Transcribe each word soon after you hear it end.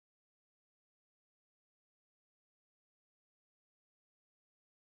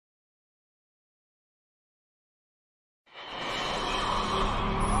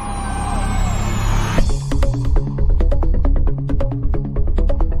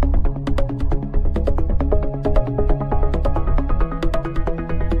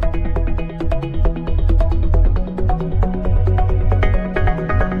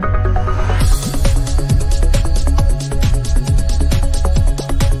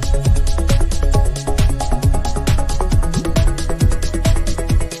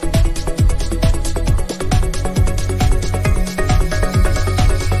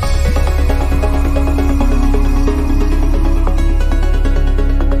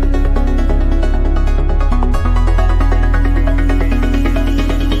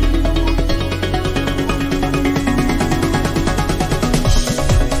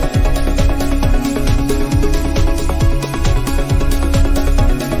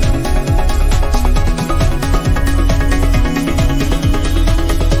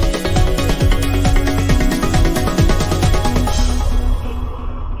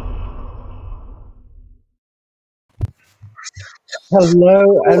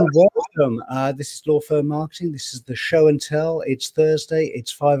Hello and welcome. This is Law Firm Marketing. This is the show and tell. It's Thursday.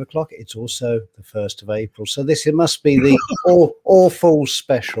 It's 5 o'clock. It's also the 1st of April. So it must be the all Falls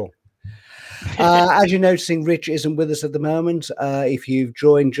special. As you're noticing, Rich isn't with us at the moment. If you've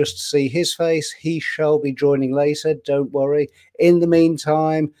joined just to see his face, he shall be joining later. Don't worry. In the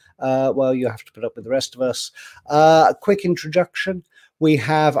meantime, well, you have to put up with the rest of us. A quick introduction. We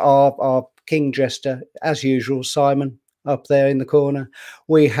have our King Jester, as usual, Simon, up there in the corner.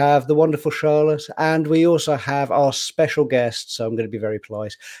 We have the wonderful Charlotte, and we also have our special guest, so I'm going to be very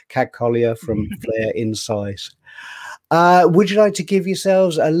polite, Catriona Collie from Flair Insight. Would you like to give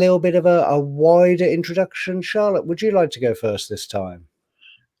yourselves a little bit of a wider introduction? Charlotte, would you like to go first this time?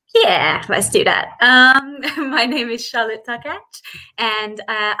 Yeah, let's do that. My name is Charlotte Takat, and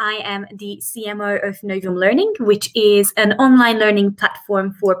I am the CMO of Novum Learning, which is an online learning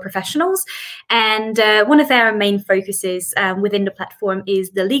platform for professionals. And one of our main focuses within the platform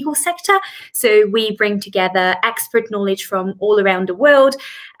is the legal sector. So we bring together expert knowledge from all around the world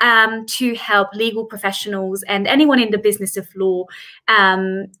to help legal professionals and anyone in the business of law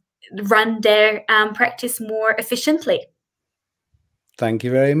run their practice more efficiently. Thank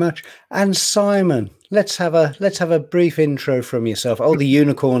you very much. And Simon, let's have a brief intro from yourself. Oh, the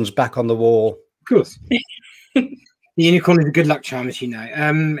unicorn's back on the wall. Of course. The unicorn is a good luck charm, as you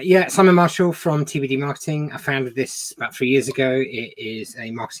know. Yeah, Simon Marshall from TBD Marketing. I founded this about 3 years ago. It is a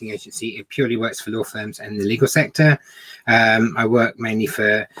marketing agency. It purely works for law firms and the legal sector. I work mainly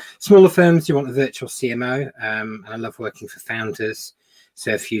for smaller firms who want a virtual CMO, and I love working for founders. So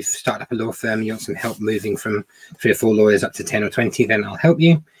if you've started up a law firm and you want some help moving from 3 or 4 lawyers up to 10 or 20, then I'll help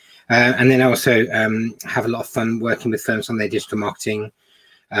you. And then I also have a lot of fun working with firms on their digital marketing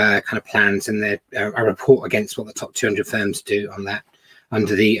kind of plans, and I report against what the top 200 firms do on that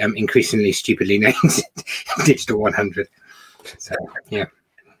under the increasingly stupidly named Digital 100. So, yeah.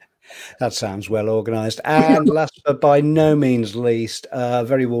 That sounds well organised. And last but by no means least,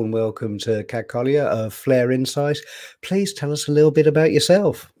 very warm welcome to Catriona Collie of Flair Insight. Please tell us a little bit about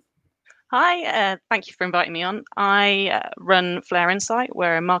yourself. Hi, thank you for inviting me on. I run Flair Insight.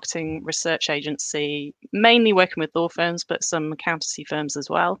 We're a marketing research agency, mainly working with law firms, but some accountancy firms as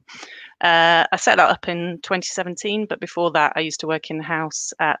well. I set that up in 2017, but before that, I used to work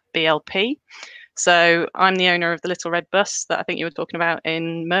in-house at BLP. So I'm the owner of the little red bus that I think you were talking about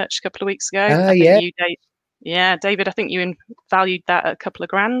in merch a couple of weeks ago. Yeah. David, I think you valued that at a couple of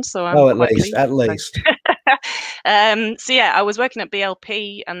grand. So I'm at least. So yeah, I was working at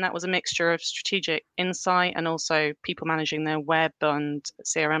BLP, and that was a mixture of strategic insight and also people managing their web and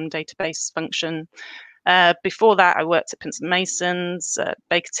CRM database function. Before that, I worked at Pinsent Masons,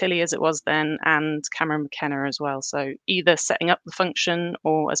 Baker Tilly as it was then, and Cameron McKenna as well. So either setting up the function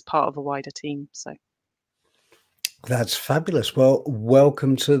or as part of a wider team. So that's fabulous. Well,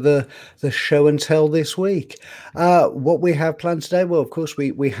 welcome to the show and tell this week. What we have planned today, well, of course,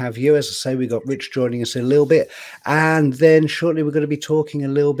 we have you. As I say, we got Rich joining us a little bit, and then shortly we're going to be talking a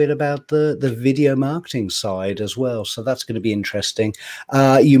little bit about the video marketing side as well. So that's going to be interesting.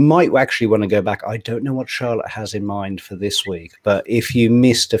 You might actually want to go back. I don't know what Charlotte has in mind for this week, but if you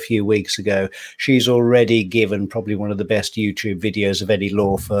missed a few weeks ago, she's already given probably one of the best YouTube videos of any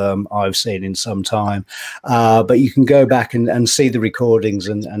law firm I've seen in some time. But you can go back and see the recordings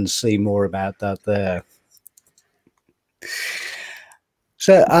and see more about that there.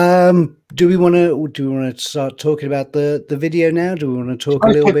 So do we want to start talking about the video now? Do we want to talk a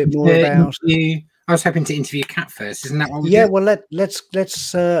little bit more about I was hoping to interview Cat first, isn't that what we do? Well,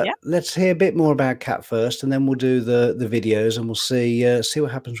 let's hear a bit more about Cat first, and then we'll do the videos, and we'll see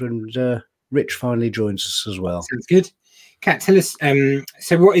what happens when Rich finally joins us as well. Sounds good. Cat, tell us,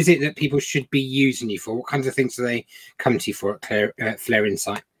 so what is it that people should be using you for? What kinds of things do they come to you for at Flair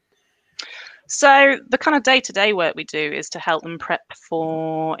Insight? So the kind of day-to-day work we do is to help them prep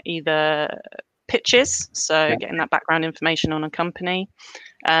for either pitches, so getting that background information on a company,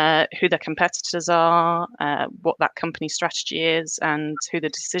 who their competitors are, what that company's strategy is, and who the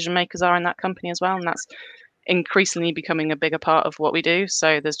decision makers are in that company as well. And that's increasingly becoming a bigger part of what we do.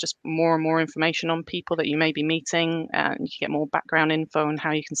 So there's just more and more information on people that you may be meeting, and you get more background info on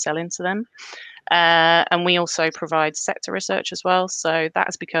how you can sell into them. And we also provide sector research as well. So that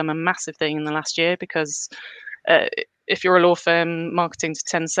has become a massive thing in the last year, because if you're a law firm marketing to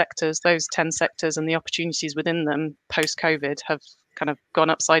 10 sectors, those 10 sectors and the opportunities within them post-COVID have kind of gone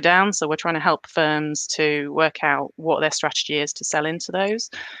upside down. So we're trying to help firms to work out what their strategy is to sell into those.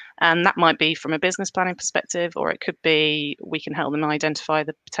 And that might be from a business planning perspective, or it could be we can help them identify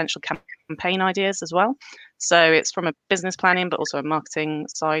the potential campaign ideas as well. So it's from a business planning, but also a marketing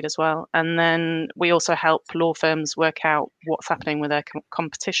side as well. And then we also help law firms work out what's happening with their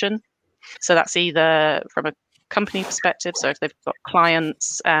competition. So that's either from a company perspective. So if they've got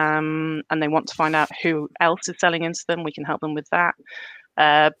clients and they want to find out who else is selling into them, we can help them with that.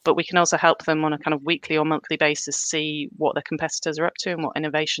 But we can also help them on a kind of weekly or monthly basis see what their competitors are up to and what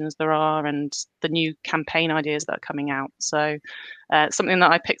innovations there are and the new campaign ideas that are coming out. So something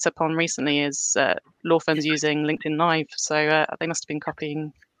that I picked up on recently is law firms using LinkedIn Live. So they must have been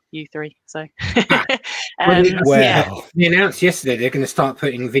copying you three. So well, they announced yesterday they're going to start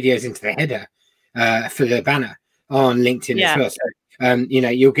putting videos into the header for the banner on LinkedIn as well. So you know,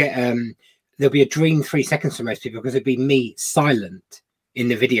 you'll get there'll be a dream 3 seconds for most people because it'd be me silent in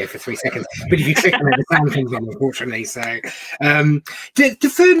the video for 3 seconds. But if you click on it, the sound comes on, unfortunately. So do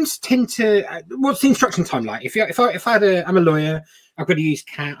firms tend to what's the instruction time like? If I had I'm a lawyer, I've got to use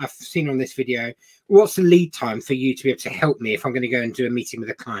Cat, I've seen her on this video. What's the lead time for you to be able to help me if I'm going to go and do a meeting with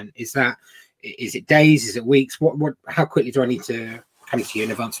a client? Is it days? Is it weeks? How quickly do I need to come to you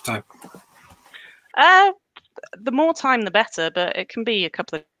in advance of time? The more time, the better, but it can be a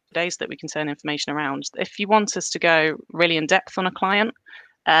couple of days that we can turn information around. If you want us to go really in depth on a client,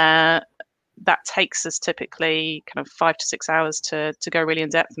 that takes us typically kind of 5 to 6 hours to go really in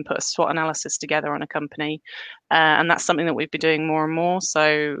depth and put a SWOT analysis together on a company. And that's something that we've been doing more and more.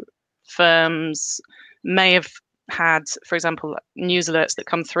 So firms may have had, for example, news alerts that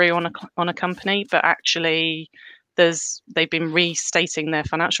come through on a company, but actually they've been restating their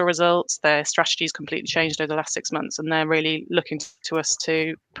financial results, their strategy's completely changed over the last 6 months, and they're really looking to us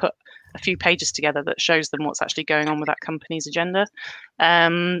to put a few pages together that shows them what's actually going on with that company's agenda.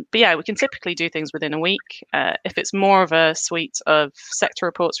 But yeah, we can typically do things within a week. If it's more of a suite of sector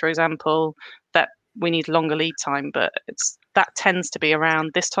reports, for example, that we need longer lead time, but that tends to be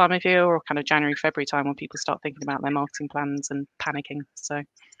around this time of year or kind of January, February time when people start thinking about their marketing plans and panicking. So.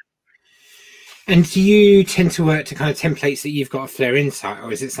 And do you tend to work to kind of templates that you've got a Flair insight,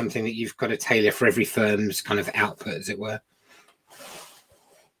 or is it something that you've got to tailor for every firm's kind of output, as it were?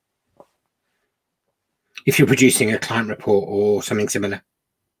 If you're producing a client report or something similar.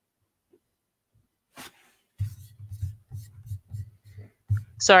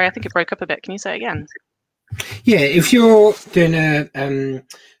 Sorry, I think it broke up a bit. Can you say it again? Yeah, if you're doing a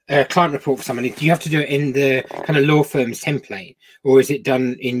client report for somebody, do you have to do it in the kind of law firm's template, or is it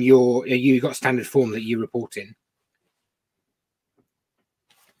done in you got a standard form that you report in?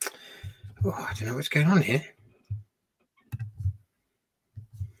 Oh, I don't know what's going on here.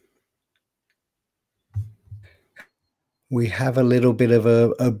 We have a little bit of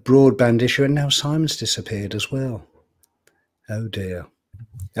a broadband issue, and now Simon's disappeared as well. Oh dear.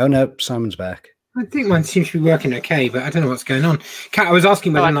 Oh no, Simon's back. I think mine seems to be working okay, but I don't know what's going on. Kat, I was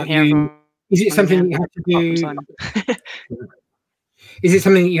asking whether or not is it something you have to do? Is it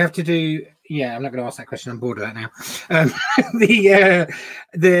something you have to do? Yeah, I'm not going to ask that question. I'm bored of that now.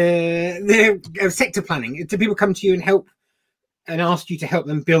 The sector planning. Do people come to you and help and ask you to help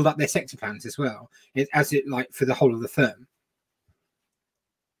them build up their sector plans as well, as it like for the whole of the firm?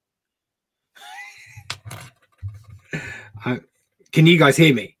 Can you guys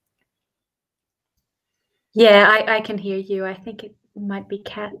hear me? Yeah, I can hear you. I think it might be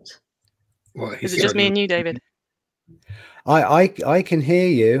Cat. Is it just me and you, David? I can hear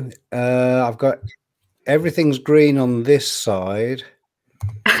you. I've got everything's green on this side.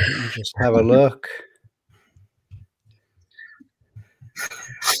 Let me just have a look.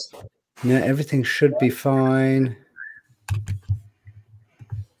 No, everything should be fine.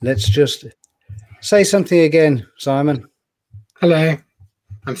 Let's just say something again, Simon. Hello,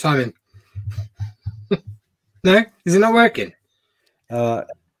 I'm Simon. No, is it not working? It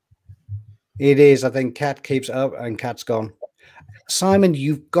is. I think Cat keeps up and Cat's gone. Simon,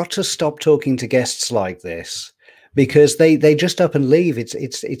 you've got to stop talking to guests like this because they just up and leave.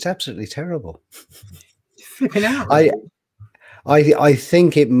 It's absolutely terrible. Flipping out. I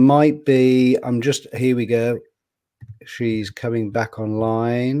think it might be. Here we go. She's coming back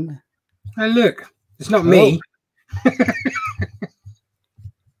online. Oh look, it's not me.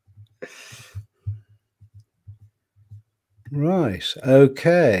 Right.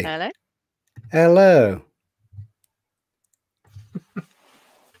 Okay. Hello. Hello.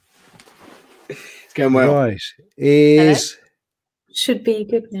 It's going well. Right. Should be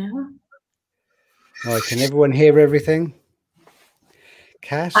good now. Right. Can everyone hear everything?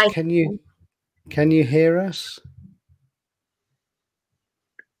 Cass, can you hear us?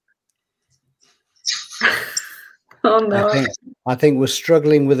 Oh no. I think we're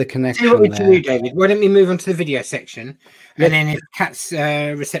struggling with a See connection what we there. can do, David. Why don't we move on to the video section, Yep. and then if Kat's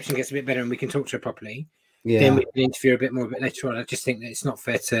reception gets a bit better and we can talk to her properly, then we can interview her a bit more a bit later on. I just think that it's not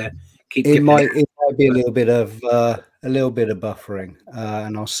fair to keep. It might be a little bit of buffering,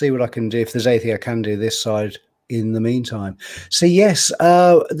 and I'll see what I can do if there's anything I can do this side in the meantime. So yes,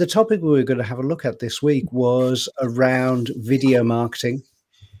 the topic we were going to have a look at this week was around video marketing.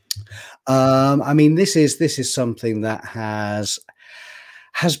 I mean, this is something that has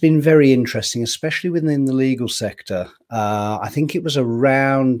been very interesting, especially within the legal sector. I think it was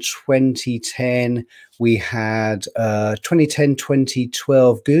around 2010. We had 2010,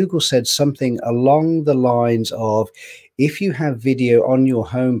 2012. Google said something along the lines of, if you have video on your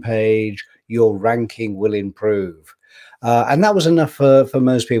homepage, your ranking will improve. And that was enough for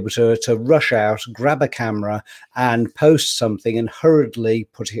most people to rush out, grab a camera and post something and hurriedly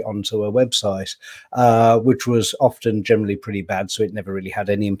put it onto a website, which was often generally pretty bad. So it never really had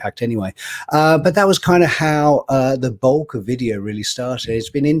any impact anyway. But that was kind of how the bulk of video really started. It's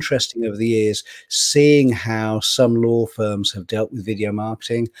been interesting over the years seeing how some law firms have dealt with video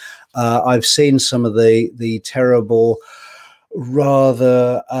marketing. I've seen some of the terrible,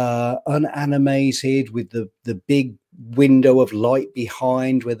 rather unanimated with the big window of light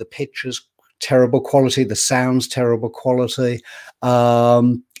behind where the picture's terrible quality, the sound's terrible quality,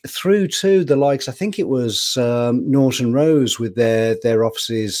 through to the likes, I think it was Norton Rose with their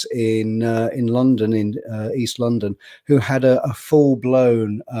offices in London, in East London, who had a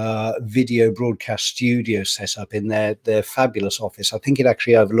full-blown video broadcast studio set up in their fabulous office. I think it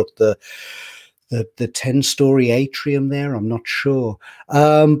actually overlooked the 10-story atrium there. I'm not sure,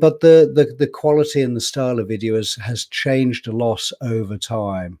 but the quality and the style of video has changed a lot over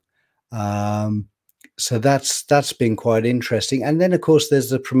time. So that's been quite interesting. And then of course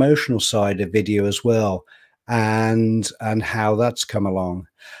there's the promotional side of video as well, and how that's come along.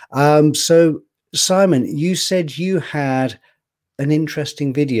 So Simon, you said you had an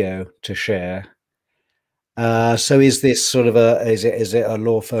interesting video to share. So is this sort of is it a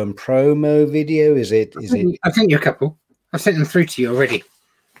law firm promo video? Is it? I've sent you a couple. I've sent them through to you already.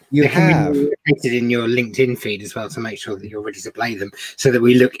 You have located in your LinkedIn feed as well to make sure that you're ready to play them, so that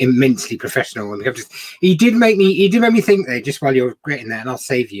we look immensely professional. He did make me think there just while you're getting that, and I'll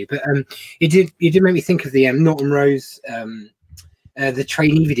save you. But you did make me think of the Norton Rose the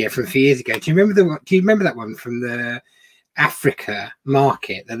trainee video from a few years ago. Do you remember that one from the Africa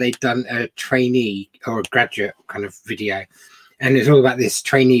market, that they'd done a trainee or a graduate kind of video, and it's all about this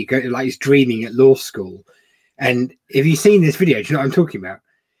trainee like he's dreaming at law school. And have you seen this video? Do you know what I'm talking about?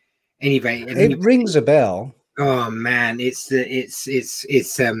 Anyway, it rings a bell. Oh man, it's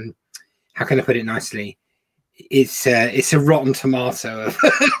how can I put it nicely? It's a rotten tomato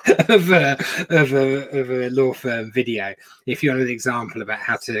of a law firm video. If you want an example about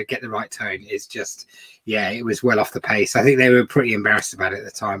how to get the right tone, it's just, yeah, it was well off the pace. I think they were pretty embarrassed about it at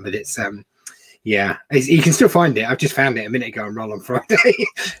the time, but it's yeah, you can still find it. I've just found it a minute ago on Roll on Friday,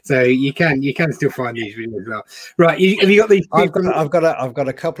 so you can still find these videos as well. Right, have you got these? I've got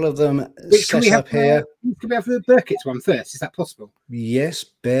a couple of them set up here. Can we have the Burkitt's one first? Is that possible? Yes,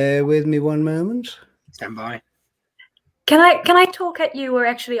 bear with me one moment. Stand by. Can I talk at you or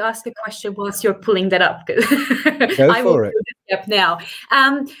actually ask a question whilst you're pulling that up? Go for it. Up now.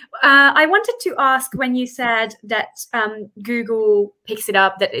 I wanted to ask, when you said that Google picks it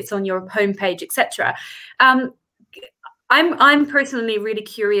up, that it's on your homepage, etc. I'm personally really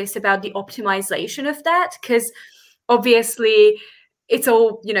curious about the optimization of that, because obviously it's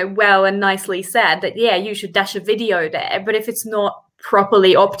all, you know, well and nicely said that, yeah, you should dash a video there, but if it's not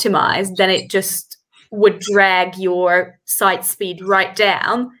properly optimized, then it just would drag your site speed right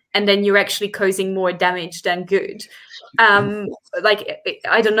down, and then you're actually causing more damage than good. Like,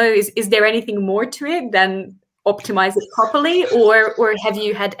 I don't know, is there anything more to it than optimize it properly, or have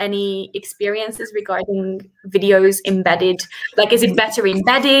you had any experiences regarding videos embedded? Like, is it better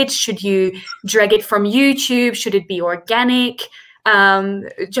embedded? Should you drag it from YouTube? Should it be organic?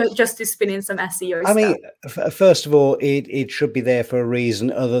 Just to spin in some SEO I mean, first of all, it should be there for a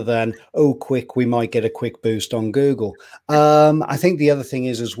reason other than, oh, quick, we might get a quick boost on Google. I think the other thing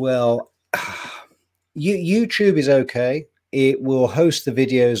is as well, YouTube is okay. It will host the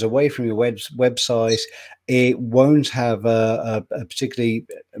videos away from your website. It won't have a particularly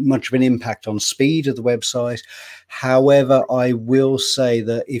much of an impact on speed of the website. However, I will say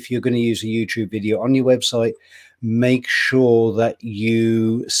that if you're going to use a YouTube video on your website, make sure that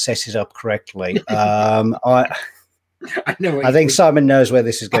you set it up correctly. I know. I think Simon knows where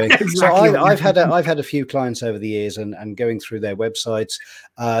this is going. Exactly. So I've had a few clients over the years, and going through their websites,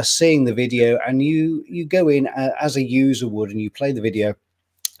 seeing the video, and you go in as a user would, and you play the video.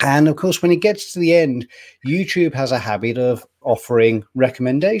 And of course, when it gets to the end, YouTube has a habit of offering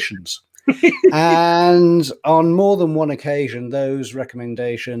recommendations. And on more than one occasion, those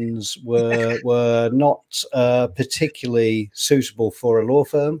recommendations were not particularly suitable for a law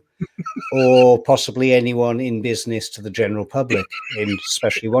firm or possibly anyone in business to the general public, in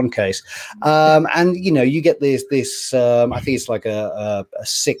especially one case. And you get this I think it's like a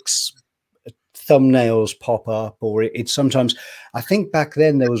 6 thumbnails pop up, or it's sometimes, I think back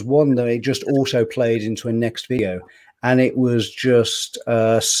then there was one that it just auto played into a next video, and it was just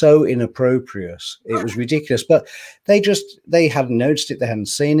so inappropriate. It was ridiculous, but they hadn't noticed it, they hadn't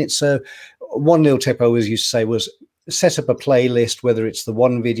seen it. So one little tip I always used to say was set up a playlist, whether it's the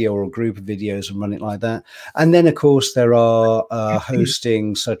one video or a group of videos, and run it like that. And then of course there are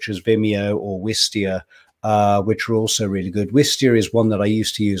hosting such as Vimeo or Wistia, which are also really good. Wistia is one that I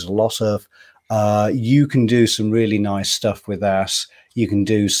used to use a lot of. You can do some really nice stuff with that. You can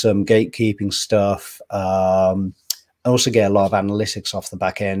do some gatekeeping stuff. Also get a lot of analytics off the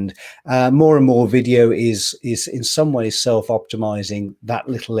back end. More and more video is in some ways self-optimizing that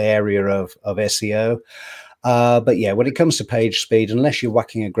little area of SEO. But yeah, when it comes to page speed, unless you're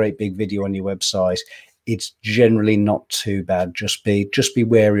whacking a great big video on your website, it's generally not too bad. Just be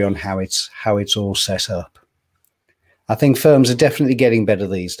wary on how it's all set up. I think firms are definitely getting better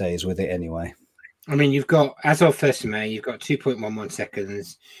these days with it anyway. I mean, you've got, as of 1st of May, you've got 2.11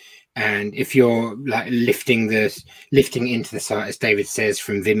 seconds. And if you're like lifting into the site, as David says,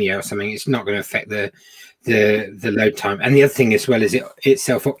 from Vimeo or something, it's not going to affect the load time. And the other thing as well is it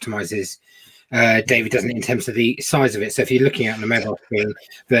self-optimizes. David doesn't, in terms of the size of it. So if you're looking at the mobile screen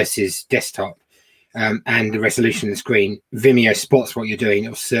versus desktop, and the resolution of the screen, Vimeo spots what you're doing.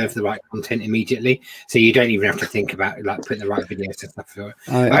 It'll serve the right content immediately, so you don't even have to think about like putting the right videos and stuff for it.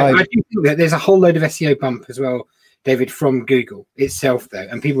 I do think that there's a whole load of SEO bump as well, David, from Google itself, though,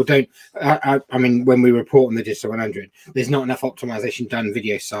 and people don't. I mean, when we report on the Digital 100, there's not enough optimization done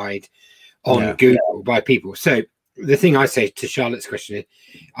video side on Google by people. So the thing I say to Charlotte's question is,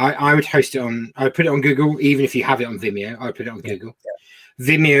 I would host it on. I would put it on Google, even if you have it on Vimeo. I would put it on Google.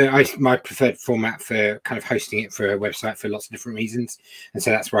 Vimeo, my preferred format for kind of hosting it for a website for lots of different reasons, and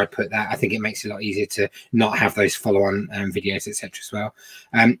so that's where I put that. I think it makes it a lot easier to not have those follow-on videos, etc. as well.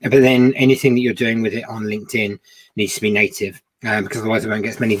 But then anything that you're doing with it on LinkedIn needs to be native, because otherwise it won't get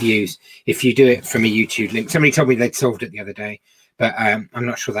as many views. If you do it from a YouTube link, somebody told me they'd solved it the other day, but I'm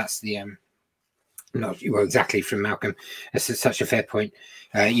not sure that's the not well exactly from Malcolm. That's such a fair point.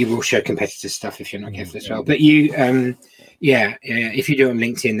 You will show competitor stuff if you're not careful as well. But you, if you do it on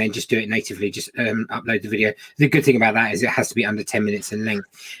LinkedIn, then just do it natively. Just upload the video. The good thing about that is it has to be under 10 minutes in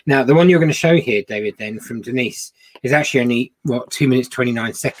length. Now, the one you're going to show here, David, then from Denise, is actually only 2 minutes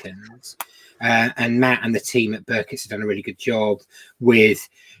 29 seconds. And Matt and the team at Burkitt's have done a really good job with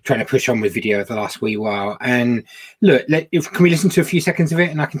trying to push on with video the last wee while. And look, can we listen to a few seconds of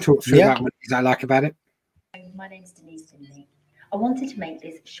it, and I can talk through about what I like about it. My name's Denise Finley. I wanted to make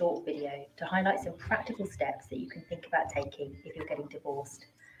this short video to highlight some practical steps that you can think about taking if you're getting divorced.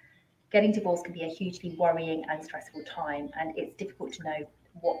 Getting divorced can be a hugely worrying and stressful time, and it's difficult to know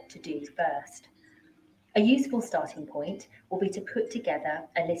what to do first. A useful starting point will be to put together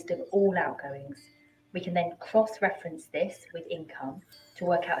a list of all outgoings. We can then cross-reference this with income to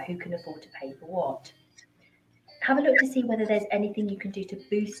work out who can afford to pay for what. Have a look to see whether there's anything you can do to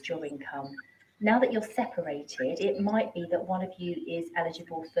boost your income. Now that you're separated, it might be that one of you is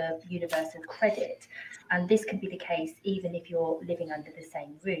eligible for universal credit, and this can be the case even if you're living under the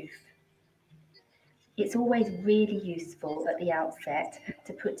same roof. It's always really useful at the outset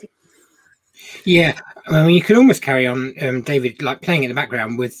to put together. Yeah, I mean, you could almost carry on, David, like playing in the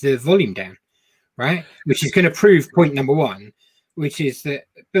background with the volume down, right? Which is going to prove point number one, which is that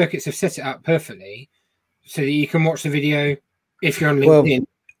Burkitt's have set it up perfectly so that you can watch the video if you're on LinkedIn.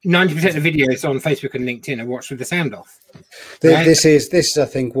 90% of videos on Facebook and LinkedIn are watched with the sound off. Right? This is, I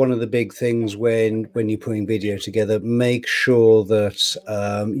think, one of the big things when you're putting video together. Make sure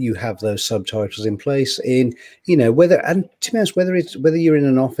that you have those subtitles in place. In whether, and to be honest, whether you're in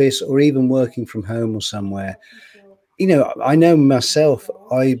an office or even working from home or somewhere. I know myself.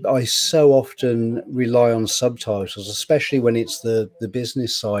 I so often rely on subtitles, especially when it's the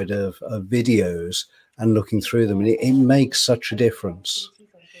business side of videos and looking through them, and it makes such a difference.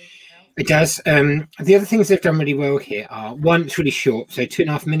 It does. The other things they've done really well here are, one, it's really short, so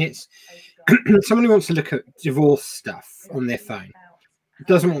 2.5 minutes. Someone who wants to look at divorce stuff on their phone,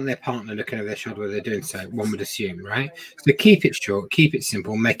 doesn't want their partner looking over their shoulder while they're doing so, one would assume, right? So keep it short, keep it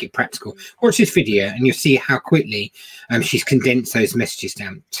simple, make it practical. Watch this video and you'll see how quickly she's condensed those messages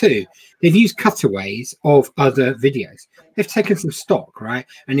down. 2, they've used cutaways of other videos. They've taken some stock, right,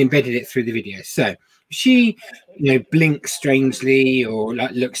 and embedded it through the video. So she, blinks strangely or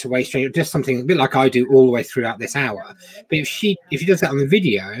like looks away strangely, or does something a bit like I do all the way throughout this hour. But if she does that on the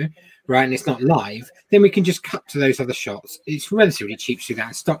video, right, and it's not live, then we can just cut to those other shots. It's relatively cheap to do that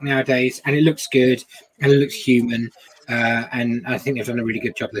in stock nowadays, and it looks good and it looks human. And I think they've done a really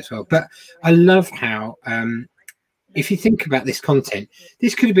good job as well. But I love how, if you think about this content,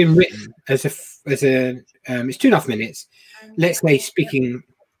 this could have been written as it's 2.5 minutes. Let's say speaking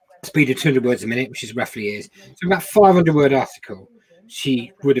speed of 200 words a minute, which is roughly is. So about 500-word article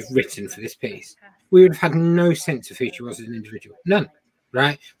she would have written for this piece. We would have had no sense of who she was as an individual. None.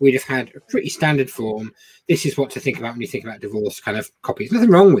 Right, we'd have had a pretty standard form. This is what to think about when you think about divorce kind of copies. Nothing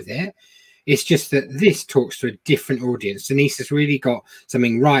wrong with it. It's just that this talks to a different audience. Denise has really got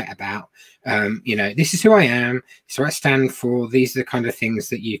something right about, this is who I am. This is what I stand for. These are the kind of things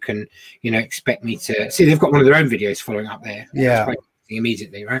that you can, expect me to see. They've got one of their own videos following up there. Yeah,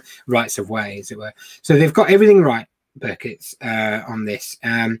 immediately, right? Rights of way, as it were. So they've got everything right, Burkett's, on this,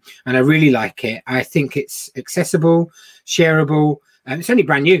 and I really like it. I think it's accessible, shareable. It's only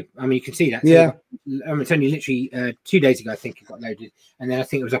brand new. I mean, you can see that. Yeah. It's only literally 2 days ago, I think it got loaded. And then I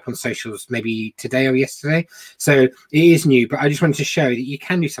think it was up on socials maybe today or yesterday. So it is new, but I just wanted to show that you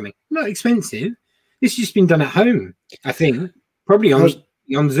can do something. Not expensive. This has just been done at home, I think. Probably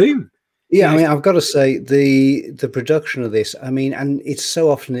on Zoom. Yeah, I mean, I've got to say the production of this, I mean, and it's so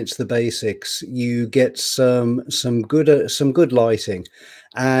often it's the basics. You get some good lighting,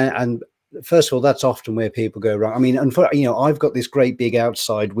 and first of all, that's often where people go wrong. I mean, I've got this great big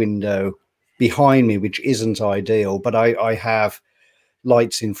outside window behind me, which isn't ideal, but I have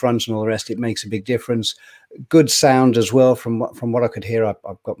lights in front and all the rest. It makes a big difference. Good sound as well from what I could hear.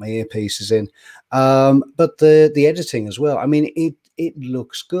 I've got my earpieces in, but the editing as well. I mean, it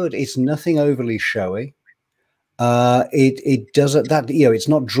looks good. It's nothing overly showy. It doesn't that it's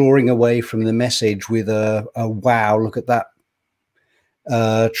not drawing away from the message with a wow, look at that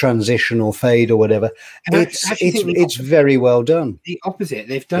transition or fade or whatever. It's very well done. The opposite,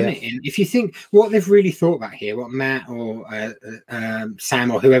 they've done it in, if you think what they've really thought about here, what Matt or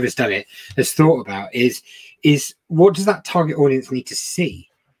Sam or whoever's done it has thought about is what does that target audience need to see?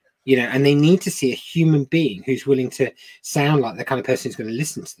 And they need to see a human being who's willing to sound like the kind of person who's going to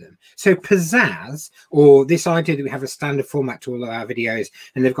listen to them. So pizzazz, or this idea that we have a standard format to all of our videos,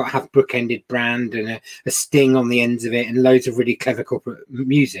 and they've got to have bookended brand and a sting on the ends of it, and loads of really clever corporate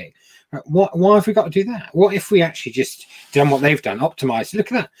music. Why have we got to do that? What if we actually just done what they've done, optimized?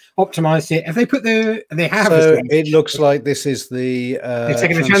 Look at that, optimized it. Have they put they have? So it looks like this is the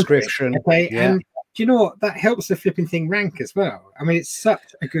transcription. Okay, yeah. And do you know what? That helps the flipping thing rank as well. I mean, it's such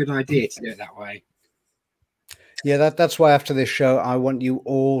a good idea to do it that way. Yeah, that's why after this show, I want you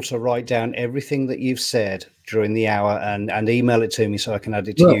all to write down everything that you've said during the hour and email it to me so I can add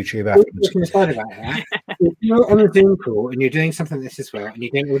it to YouTube afterwards. About that. If you're on a Zoom call and you're doing something like this as well, and you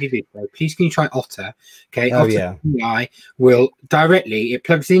don't already do so, please can you try Otter? Okay, Otter AI will directly, it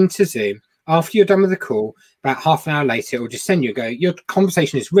plugs into Zoom. After you're done with the call, about half an hour later, it will just send you your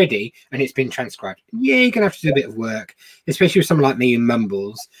conversation is ready and it's been transcribed. Yeah, you're going to have to do a bit of work, especially with someone like me who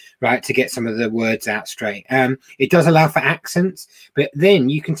mumbles, right, to get some of the words out straight. It does allow for accents, but then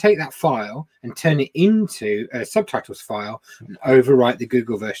you can take that file and turn it into a subtitles file and overwrite the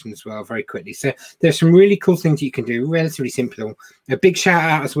Google version as well very quickly. So there's some really cool things you can do, relatively simple. A big shout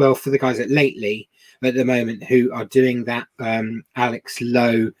out as well for the guys at Lately at the moment who are doing that. Alex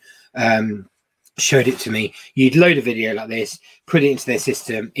Lowe showed it to me. You'd load a video like this, put it into their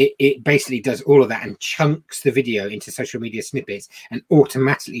system, it basically does all of that and chunks the video into social media snippets and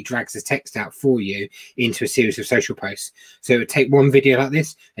automatically drags the text out for you into a series of social posts. So it would take one video like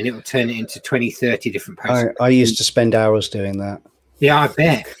this and it will turn it into 20-30 different posts. I used to spend hours doing that. Yeah, I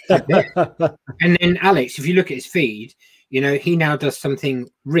bet. And then Alex, if you look at his feed, he now does something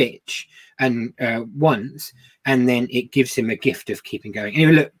rich and once, and then it gives him a gift of keeping going.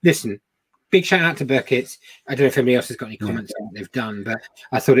 Anyway, look, listen, big shout out to Burkett's. I don't know if anybody else has got any comments on what they've done, but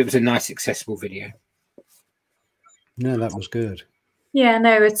I thought it was a nice, accessible video. No, that was good. Yeah,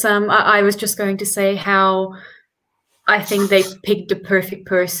 no, it's I was just going to say how I think they picked the perfect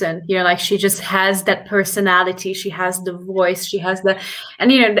person. Like she just has that personality, she has the voice, she has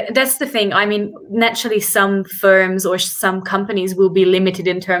and that's the thing. I mean, naturally some firms or some companies will be limited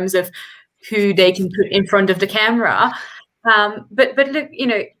in terms of who they can put in front of the camera. But look,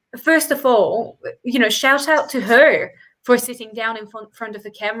 first of all, shout out to her for sitting down in front of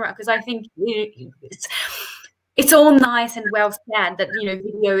the camera, because I think it's all nice and well said that, you know,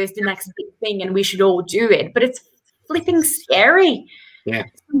 video is the next big thing and we should all do it, but it's flipping scary. Yeah.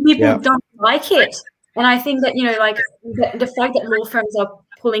 Some people don't like it. And I think that, you know, like the fact that law firms are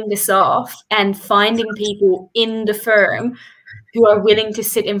pulling this off and finding people in the firm who are willing to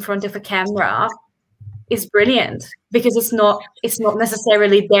sit in front of a camera is brilliant, because it's not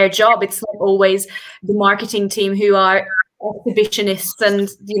necessarily their job. It's not always the marketing team who are exhibitionists and,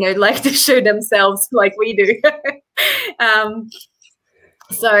 you know, like to show themselves like we do.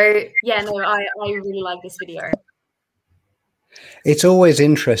 So yeah, no, I really like this video. It's always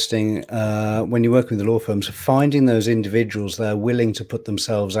interesting when you're working with the law firms, finding those individuals that are willing to put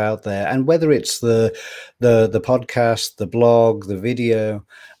themselves out there, and whether it's the podcast, the blog, the video,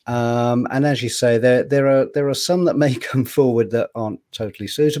 and as you say, there are some that may come forward that aren't totally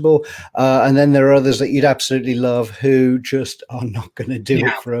suitable, and then there are others that you'd absolutely love who just are not going to do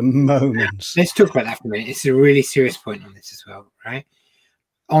it for a moment. Let's talk about that for a minute. It's a really serious point on this as well, right?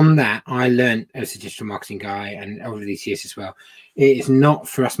 On that, I learned as a digital marketing guy and over these years as well, it is not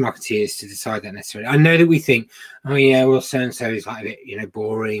for us marketeers to decide that necessarily. I know that we think, oh yeah, well, so-and-so is like a bit, you know,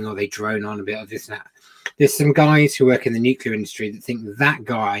 boring, or they drone on a bit, or this and that. There's some guys who work in the nuclear industry that think that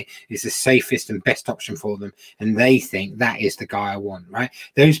guy is the safest and best option for them, and they think that is the guy I want, right?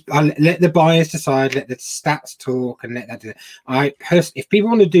 Those, let the buyers decide, let the stats talk, and let that do it. If people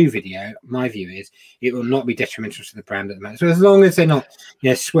want to do video, my view is it will not be detrimental to the brand at the moment. So as long as they're not,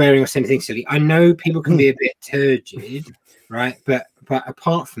 you know, swearing or saying anything silly. I know people can be a bit turgid, right? But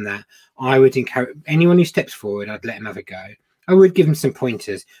apart from that, I would encourage anyone who steps forward, I'd let them have a go. I would give them some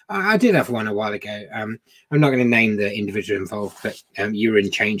pointers. I did have one a while ago. I'm not going to name the individual involved, but you're in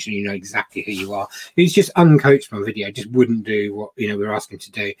change and you know exactly who you are. Who's just uncoached on video, just wouldn't do what, you know, we're asking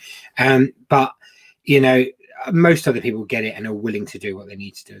to do. But you know, most other people get it and are willing to do what they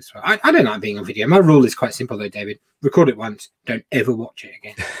need to do as well. I don't like being on video. My rule is quite simple though, David. Record it once, don't ever watch it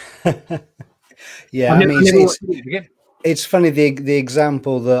again. Yeah, I mean, it's funny, the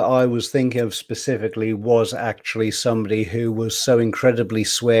example that I was thinking of specifically was actually somebody who was so incredibly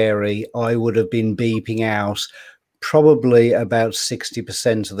sweary, I would have been beeping out probably about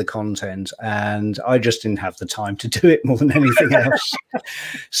 60% of the content, and I just didn't have the time to do it more than anything else.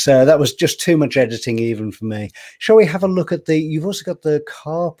 So that was just too much editing even for me. Shall we have a look at you've also got the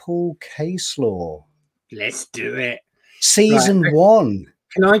carpool case law. Let's do it. Season 1.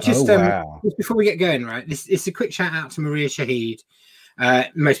 Can I just, wow. Just before we get going, right? It's a quick shout out to Maria Shahid.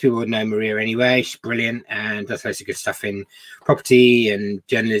 Most people would know Maria anyway. She's brilliant and does loads of good stuff in property and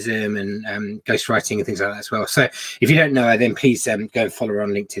journalism and ghostwriting and things like that as well. So if you don't know her, then please go and follow her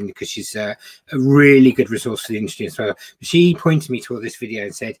on LinkedIn, because she's a really good resource for the industry as well. She pointed me toward this video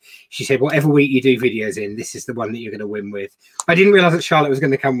and she said, whatever week you do videos in, this is the one that you're going to win with. I didn't realize that Charlotte was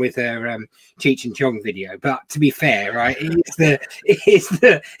going to come with her Cheech and Chong video, but to be fair, right, it is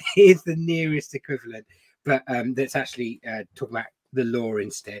the nearest equivalent, but that's actually talking about the law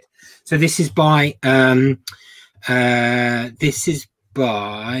instead. So this is by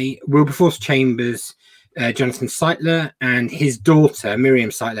Wilberforce Chambers, Jonathan Seitler, and his daughter Miriam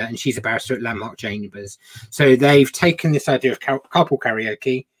Seitler, and she's a barrister at Landmark Chambers. So they've taken this idea of carpool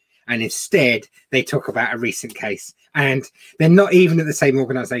karaoke, and instead they talk about a recent case, and they're not even at the same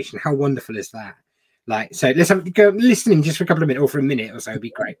organization. How wonderful is that? Like, so let's go listening just for a couple of minutes, or for a minute or so, would be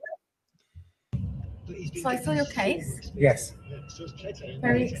great. So I saw your case. Yes.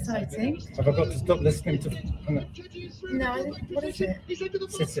 Very exciting. Have I got to stop listening to? No, what is it?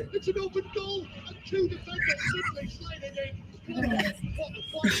 Sit it. It's an open goal, and two defenders simply sliding in. What a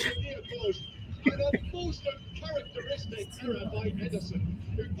fight in near close. And a most uncharacteristic error by Edison.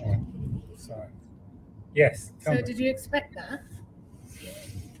 Sorry. Yes. So did you expect that?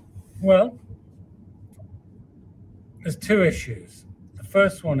 Well, there's two issues. The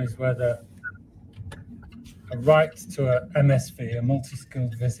first one is whether a right to a MSV, a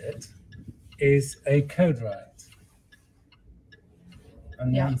multi-skilled visit, is a code right.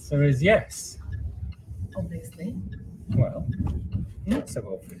 And the answer is yes. Obviously. Well, not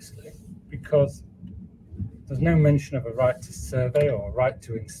so obviously, because there's no mention of a right to survey or a right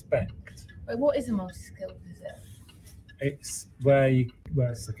to inspect. But what is a multi-skilled visit? It's where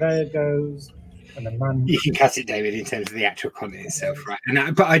a surveyor goes and a man. You can cut it, David, in terms of the actual content itself, right?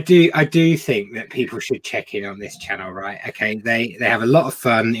 And but I do think that people should check in on this channel, right? Okay, they have a lot of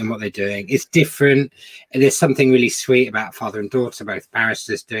fun in what they're doing. It's different. And there's something really sweet about father and daughter, both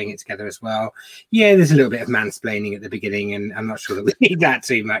barristers doing it together as well. Yeah, there's a little bit of mansplaining at the beginning, and I'm not sure that we need that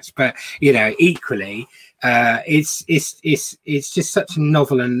too much. But you know, equally, it's just such a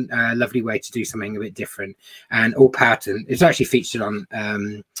novel and lovely way to do something a bit different. And all patent. It's actually featured on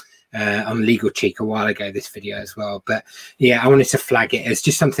Legal Cheek a while ago, this video as well. But yeah, I wanted to flag it as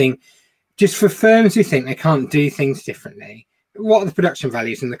just something, just for firms who think they can't do things differently. What are the production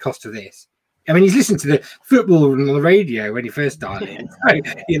values and the cost of this? I mean, he's listened to the football on the radio when he first dialed in. So,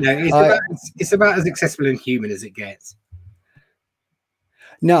 you know, it's about as accessible and human as it gets.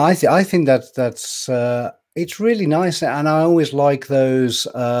 No, I think that's it's really nice, and I always like those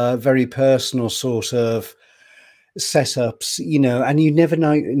very personal sort of setups, you know, and you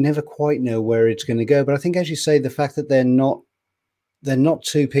never quite know where it's going to go. But I think, as you say, the fact that they're not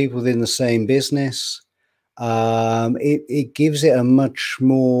two people within the same business, it gives it a much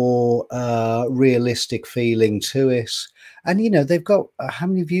more realistic feeling to it. And you know, they've got how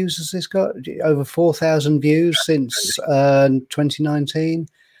many views has this got? Over 4,000 views since 2019.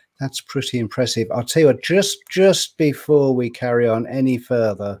 That's pretty impressive. I'll tell you what, just before we carry on any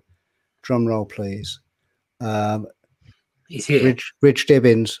further, drum roll please. He's here. Rich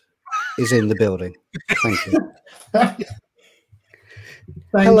Dibbins is in the building. Thank you.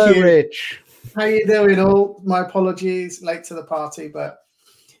 Hello, you. Rich. How you doing all? My apologies, late to the party, but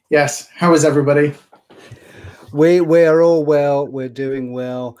yes, how is everybody? We are all well. We're doing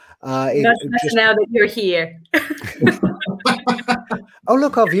well. Just now that you're here. Oh,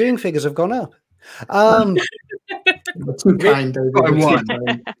 look, our viewing figures have gone up. Too kind,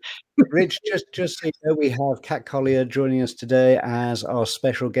 David. Rich, just so you know, we have Cat Collier joining us today as our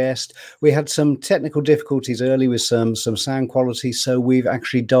special guest. We had some technical difficulties early with some sound quality, so we've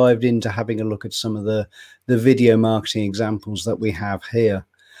actually dived into having a look at some of the video marketing examples that we have here.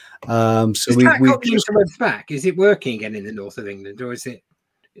 So we've just back. Is it working again in the north of England, or is it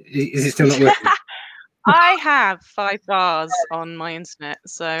still not working? I have 5 bars on my internet,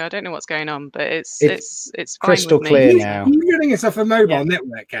 so I don't know what's going on, but it's fine crystal with me. clear now. You're running us off a mobile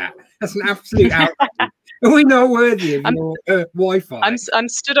network, Cat. That's an absolute outrage. Are we not worthy of your Wi-Fi? I'm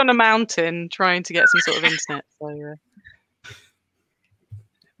stood on a mountain trying to get some sort of internet. So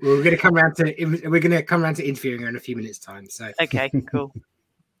we're going to come around to interviewing her in a few minutes' time. So okay, cool.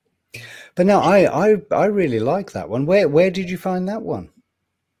 But no, I really like that one. Where did you find that one?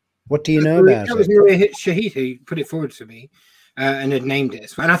 What do you know about it? That was Shahid who put it forward to me and had named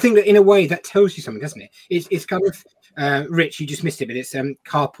it. And I think that in a way that tells you something, doesn't it? It's kind of, Rich, you just missed it, but it's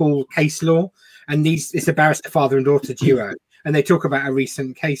carpool case law. And it's a barrister father and daughter duo. And they talk about a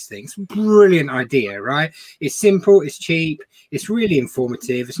recent case thing. It's a brilliant idea, right? It's simple, it's cheap, it's really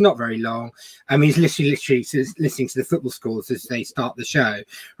informative, it's not very long. I mean, it's literally listening to the football scores as they start the show,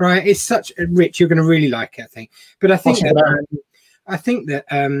 right? It's such Rich, you're going to really like it, I think. But I think that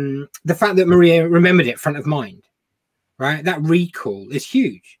the fact that Maria remembered it front of mind, right? That recall is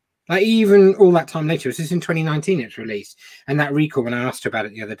huge. Like even all that time later, this is in 2019 it's released, and that recall, when I asked her about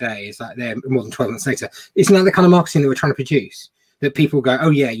it the other day, is like there more than 12 months later. It's not the kind of marketing that we're trying to produce, that people go,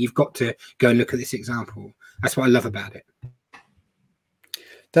 oh yeah, you've got to go and look at this example. That's what I love about it.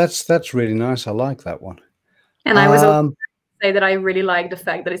 That's really nice. I like that one. And I was also say that I really like the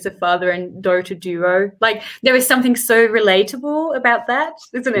fact that it's a father and daughter duo. Like there is something so relatable about that,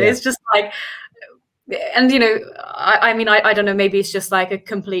 isn't it? Yeah. It's just like, and you know, I mean, I don't know, maybe it's just like a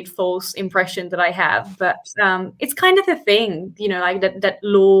complete false impression that I have, but it's kind of a thing, you know, like that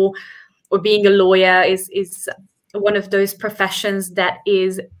law or being a lawyer is one of those professions that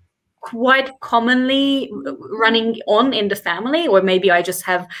is quite commonly running on in the family, or maybe I just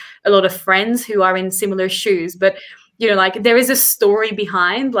have a lot of friends who are in similar shoes, but you know, like there is a story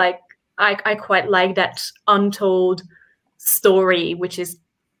behind, like I quite like that untold story, which is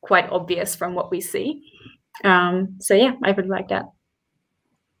quite obvious from what we see. So yeah, I would like that.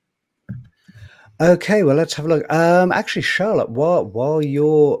 Okay, well, let's have a look. Actually, Charlotte, while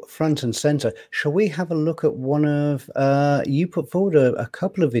you're front and center, shall we have a look at one of you put forward a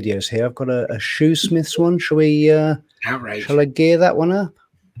couple of videos here? I've got a Shoesmiths one. Shall we? Outrage. Shall I gear that one up?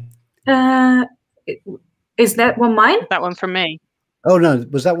 Is that one mine? That one from me. Oh no,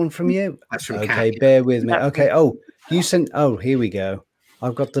 was that one from you? That's from okay, Kat. bear with me. Okay. Oh, you sent. Oh, here we go.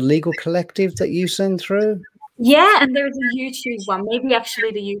 I've got the Legal Collective that you sent through. Yeah, and there's a YouTube one. Maybe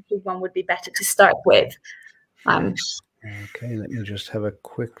actually the YouTube one would be better to start with. Okay, let me just have a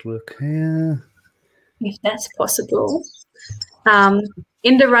quick look here. If that's possible.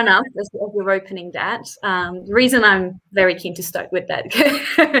 In the run-up, as we're opening that, the reason I'm very keen to start with that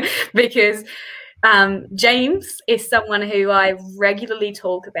because James is someone who I regularly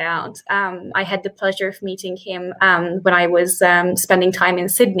talk about. I had the pleasure of meeting him when I was spending time in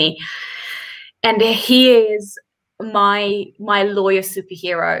Sydney, and he is my lawyer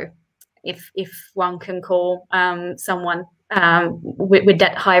superhero, if one can call someone with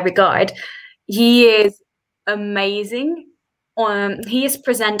that high regard. He is amazing. He is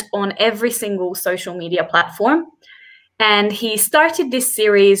present on every single social media platform. And he started this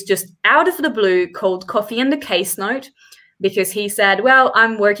series just out of the blue called Coffee and the Case Note, because he said, well,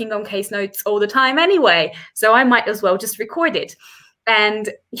 I'm working on case notes all the time anyway, so I might as well just record it.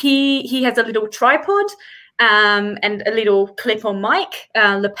 And he has a little tripod and a little clip-on mic,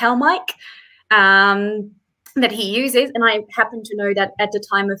 lapel mic, that he uses. And I happen to know that at the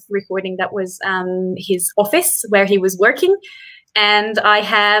time of recording, that was his office where he was working. And I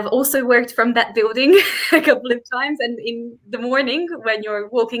have also worked from that building a couple of times. And in the morning, when you're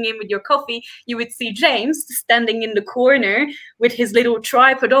walking in with your coffee, you would see James standing in the corner with his little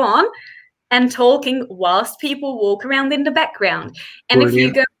tripod on and talking whilst people walk around in the background. And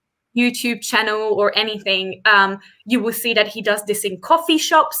Brilliant. If you go YouTube channel or anything, you will see that he does this in coffee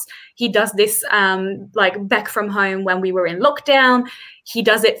shops. He does this like back from home when we were in lockdown. He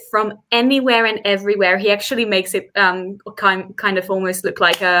does it from anywhere and everywhere. He actually makes it kind of almost look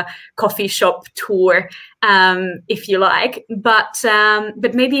like a coffee shop tour, if you like. But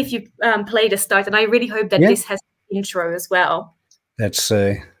maybe if you play the start, and I really hope that this has an intro as well. Let's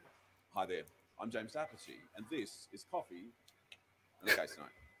see. Hi there, I'm James Appice, and this is Coffee and the Case Note.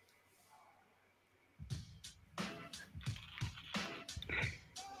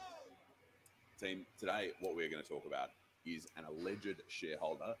 Team, today what we're going to talk about is an alleged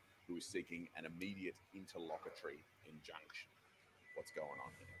shareholder who is seeking an immediate interlocutory injunction. What's going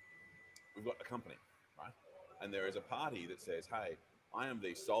on here? We've got a company, right? And there is a party that says, hey, I am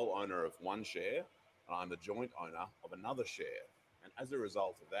the sole owner of one share and I'm the joint owner of another share. And as a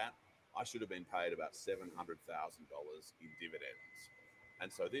result of that, I should have been paid about $700,000 in dividends.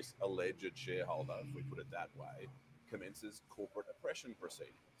 And so this alleged shareholder, if we put it that way, commences corporate oppression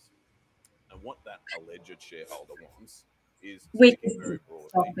proceedings. And what that alleged shareholder wants is very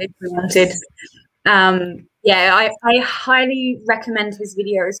broadly. I highly recommend his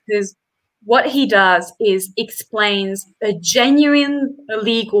videos, because what he does is explains a genuine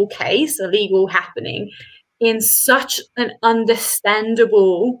legal case, a legal happening, in such an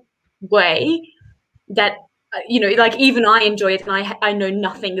understandable way that like even I enjoy it, and I know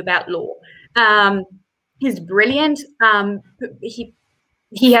nothing about law. He's brilliant.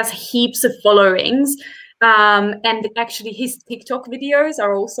 He has heaps of followings, and actually his TikTok videos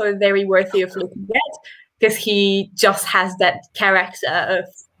are also very worthy of looking at, because he just has that character of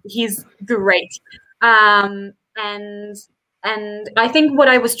he's great. And I think what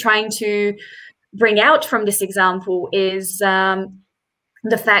I was trying to bring out from this example is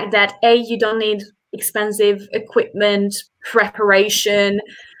the fact that you don't need expensive equipment, preparation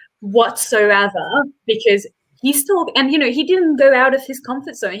whatsoever, because he's talking, and he didn't go out of his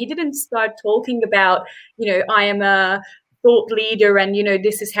comfort zone. He didn't start talking about, I am a thought leader and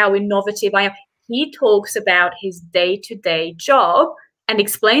this is how innovative I am. He talks about his day-to-day job and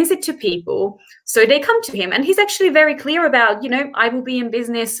explains it to people, so they come to him. And he's actually very clear about, I will be in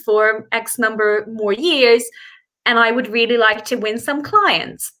business for X number more years, and I would really like to win some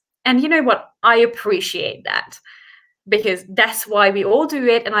clients. And you know what? I appreciate that, because that's why we all do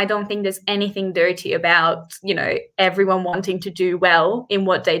it. And I don't think there's anything dirty about, everyone wanting to do well in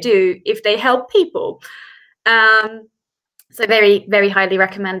what they do if they help people. So very, very highly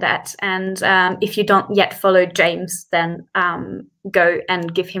recommend that. And if you don't yet follow James, then go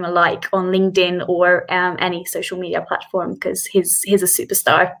and give him a like on LinkedIn or any social media platform, because he's a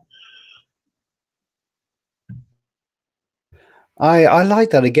superstar. I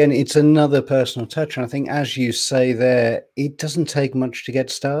like that. Again, it's another personal touch. And I think, as you say there, it doesn't take much to get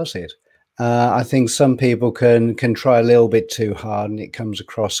started. I think some people can try a little bit too hard and it comes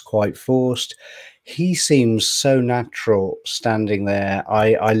across quite forced. He seems so natural standing there.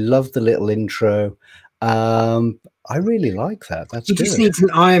 I love the little intro. I really like that. That's good. He just needs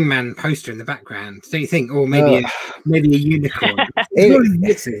an Iron Man poster in the background, don't you think? Or maybe maybe a unicorn. It's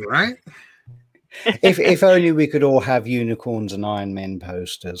missing, right? If only we could all have unicorns and Iron Men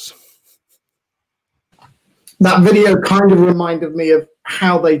posters. That video kind of reminded me of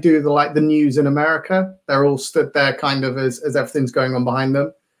how they do the news in America. They're all stood there kind of as everything's going on behind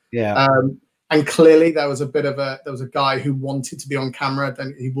them. Yeah. And clearly there was a guy who wanted to be on camera.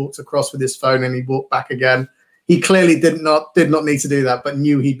 Then he walked across with his phone and he walked back again. he clearly did not need to do that, but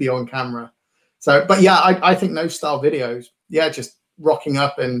knew he'd be on camera. So, but yeah, I think no style videos. Yeah, just rocking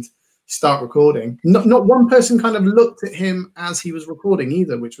up and start recording. Not one person kind of looked at him as he was recording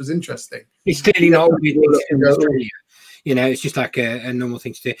either, which was interesting. It's clearly not what we do in Australia. You know, it's just like a normal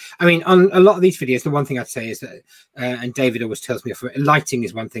thing to do. I mean, on a lot of these videos, the one thing I'd say is that, and David always tells me, lighting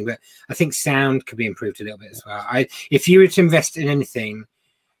is one thing, but I think sound could be improved a little bit as well. If you were to invest in anything,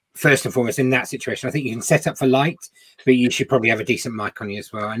 first and foremost, in that situation, I think you can set up for light, but you should probably have a decent mic on you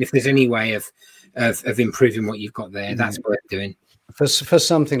as well. And if there's any way of improving what you've got there, that's worth doing. For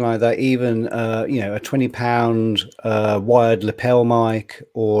something like that, even you know, a £20 wired lapel mic,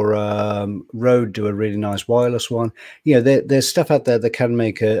 or Rode do a really nice wireless one. You know, there's stuff out there that can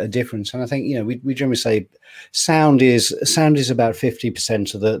make a difference. And I think, you know, we generally say sound is about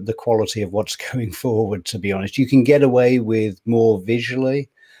 50% of the quality of what's going forward. To be honest, you can get away with more visually,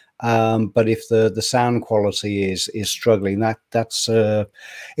 but if the sound quality is struggling, that's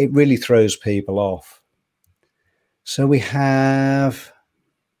it really throws people off. So we have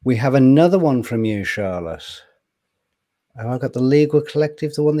another one from you, Charlotte. Have I got the Legal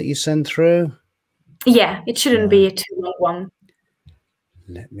Collective, the one that you sent through? Yeah, it shouldn't be a too long one.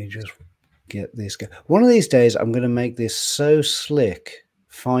 Let me just get this going. One of these days, I'm going to make this so slick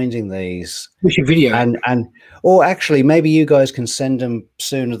finding these. We should video or actually, maybe you guys can send them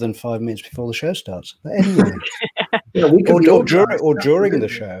sooner than 5 minutes before the show starts. But anyway, yeah, we can or during the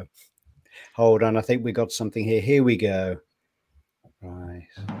show. Hold on, I think we got something here. Here we go. Right.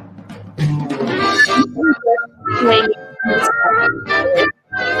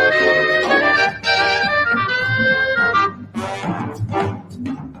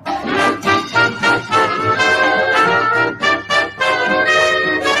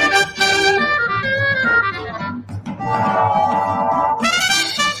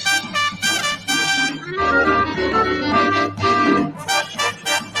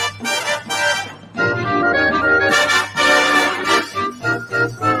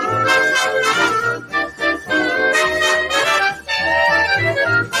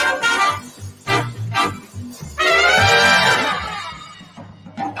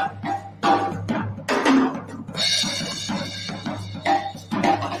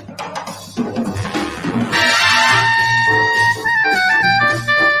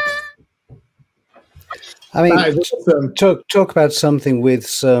 I mean, awesome. talk about something with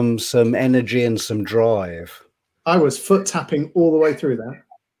some energy and some drive. I was foot tapping all the way through that.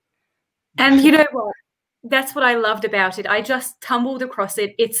 And you know what? That's what I loved about it. I just tumbled across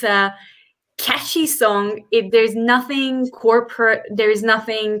it. It's a catchy song. There's nothing corporate. There is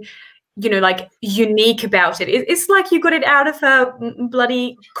nothing, you know, like unique about it. It's like you got it out of a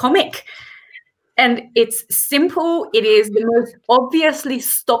bloody comic. And it's simple. It is the most obviously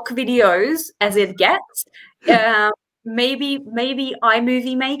stock videos as it gets. Maybe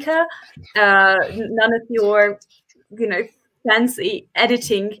iMovie Maker. None of your, you know, fancy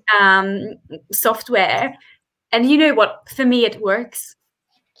editing software. And you know what? For me, it works.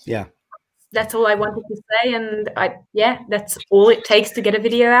 Yeah. That's all I wanted to say. And that's all it takes to get a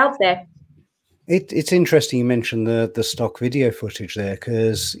video out there. It's interesting you mentioned the stock video footage there,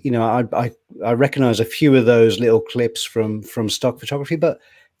 because, you know, I recognize a few of those little clips from stock photography, but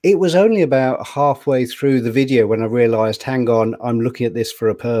it was only about halfway through the video when I realized, hang on, I'm looking at this for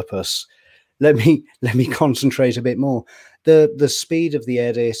a purpose. Let me concentrate a bit more. The speed of the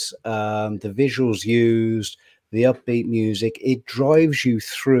edit, the visuals used, the upbeat music, it drives you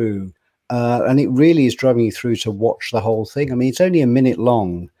through, and it really is driving you through to watch the whole thing. I mean, it's only a minute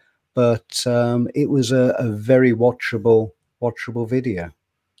long, but it was a very watchable video.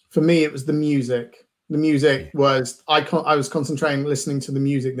 For me, it was the music. The music was, I was concentrating listening to the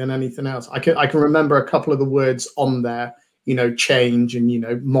music than anything else. I can remember a couple of the words on there, you know, change and, you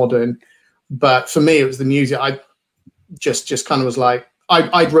know, modern. But for me, it was the music. I just kind of was like,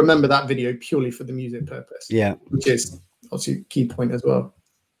 I'd remember that video purely for the music purpose. Yeah. Which is obviously a key point as well.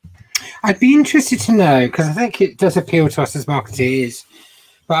 I'd be interested to know, because I think it does appeal to us as marketeers,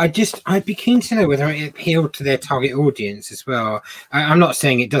 but I'd be keen to know whether it appealed to their target audience as well. I'm not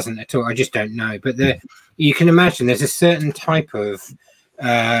saying it doesn't at all. I just don't know. But you can imagine there's a certain type of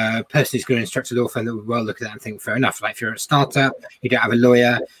person who's going to instruct a law firm that would well look at that and think, fair enough. Like if you're a startup, you don't have a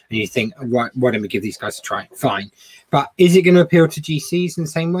lawyer, and you think, why don't we give these guys a try? Fine. But is it going to appeal to GCs in the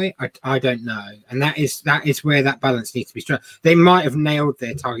same way? I don't know. And that is where that balance needs to be struck. They might have nailed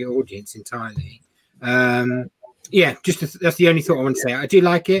their target audience entirely. Yeah, that's the only thought I want to say. I do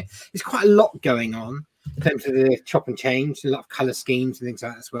like it. There's quite a lot going on in terms of the chop and change, a lot of color schemes and things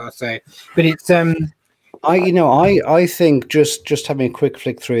like that as well. So, but it's I think just having a quick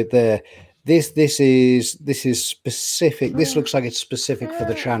flick through it there, This is specific. This looks like it's specific for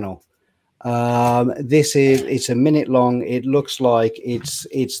the channel. It's a minute long. It looks like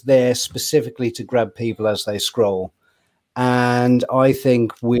it's there specifically to grab people as they scroll. And I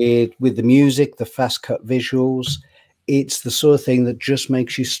think with the music, the fast cut visuals, it's the sort of thing that just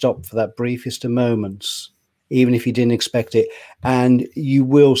makes you stop for that briefest of moments, even if you didn't expect it. And you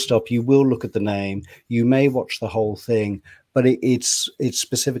will stop, you will look at the name, you may watch the whole thing, but it's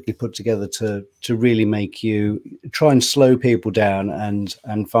specifically put together to really make you try and slow people down and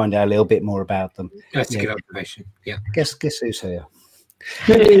find out a little bit more about them. That's a good observation. Yeah. Guess who's here?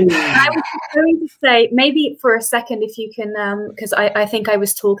 I was going to say, maybe for a second, if you can, because I think I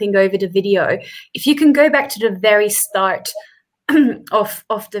was talking over the video. If you can go back to the very start of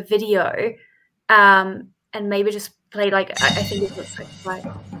the video, and maybe just play like I think it looks like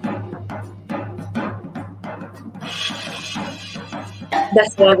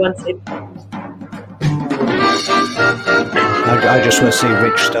that's what I wanted. I just want to see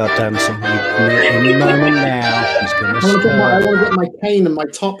Rich start dancing. Any moment now, he's going to start. I want to get my cane and my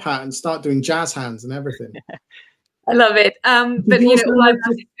top hat and start doing jazz hands and everything. I love it. But you know, what I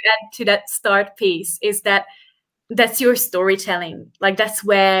wanted to add to that start piece is that's your storytelling. Like that's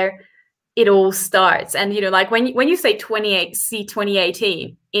where it all starts. And you know, like when you say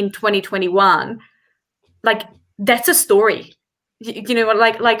 2018 in 2021, like that's a story. You know,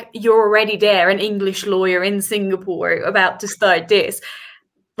 like you're already there, an English lawyer in Singapore about to start this.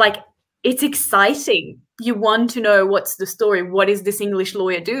 Like, it's exciting. You want to know what's the story. What is this English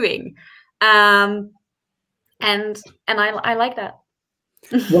lawyer doing? And I like that.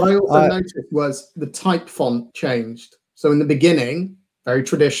 What I also noticed was the type font changed. So in the beginning, very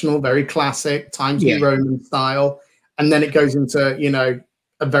traditional, very classic, Times New Roman style, and then it goes into, you know,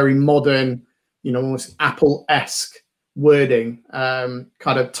 a very modern, you know, almost Apple-esque wording kind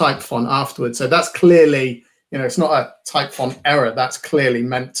of type font afterwards. So that's clearly, you know, it's not a type font error. That's clearly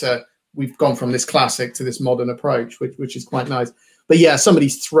meant to, we've gone from this classic to this modern approach, which is quite nice. But yeah,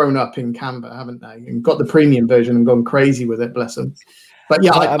 somebody's thrown up in Canva, haven't they? And got the premium version and gone crazy with it, bless them. But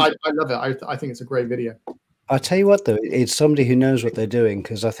yeah, I love it. I think it's a great video. I'll tell you what, though, it's somebody who knows what they're doing,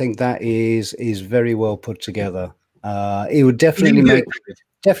 because I think that is very well put together. It would definitely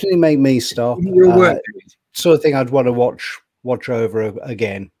make me stop. Sort of thing I'd want to watch over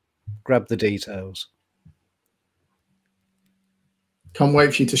again, grab the details. Can't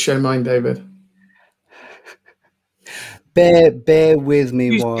wait for you to show mine, David. Bear with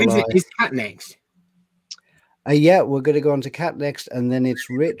me while Is Cat next? Yeah, we're going to go on to Cat next, and then it's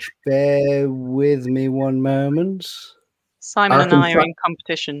Rich. Bear with me one moment. Simon and I are in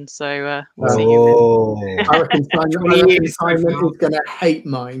competition, so we'll see who wins. I reckon Simon is going to hate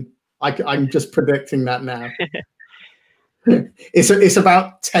mine. I'm just predicting that now. It's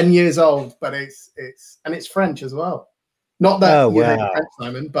about 10 years old, but it's French as well. Not that you hate French,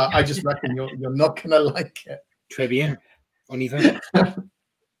 Simon, but I just reckon you're not going to like it. Très bien. On y va.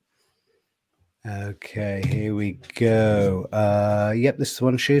 Okay, here we go. Yep, this is the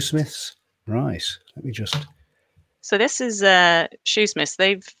one, Shoesmiths. Right, let me just. So this is Shoesmiths.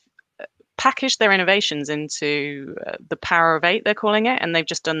 They've packaged their innovations into the Power of 8, they're calling it, and they've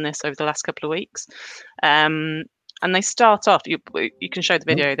just done this over the last couple of weeks. And they start off, you can show the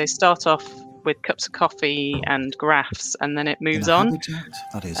video, they start off with cups of coffee and graphs, and then it moves on to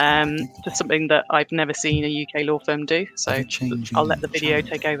something that I've never seen a UK law firm do. So I'll let the video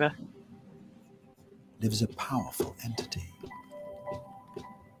take over. Lives a powerful entity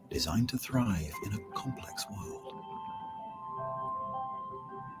designed to thrive in a complex world.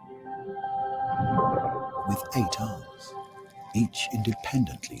 With 8 arms, each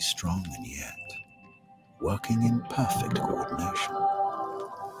independently strong and yet working in perfect coordination.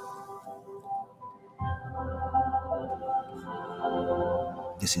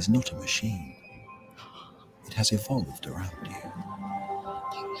 This is not a machine. It has evolved around you.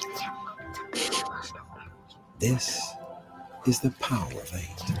 This is the Power of 8.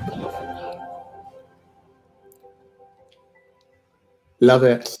 Love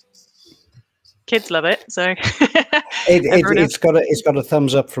it. Kids love it, so it's got a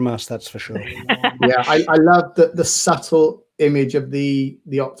thumbs up from us, that's for sure. Yeah, I love the subtle image of the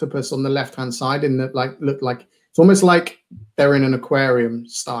octopus on the left hand side, in that look like it's almost like they're in an aquarium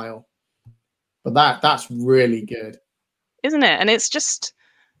style. But that's really good, isn't it? And it's just,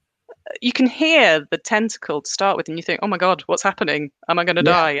 you can hear the tentacle to start with, and you think, "Oh my God, what's happening? Am I going to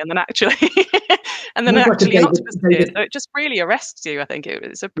die?" And then actually, an octopus appears. So it just really arrests you. I think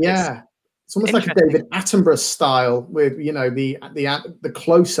it's almost like a David Attenborough style, with, you know, the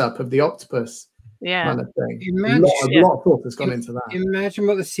close up of the octopus. Yeah. kind of thing. Imagine- A lot of thought has gone into that. Imagine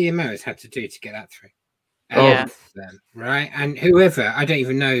what the CMOs had to do to get that through. Yeah. Right. And whoever, I don't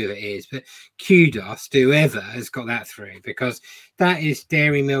even know who it is, but kudos to whoever has got that through, because that is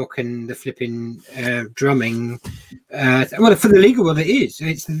dairy milk and the flipping drumming. Well, for the legal world, it is.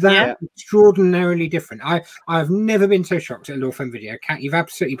 It's that extraordinarily different. I've never been so shocked at a law firm video. Kat, you've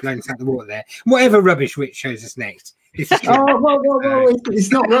absolutely blown us out the water there. Whatever rubbish Rich shows us next. This is true. It's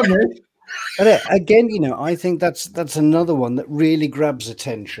not rubbish. But again, you know, I think that's another one that really grabs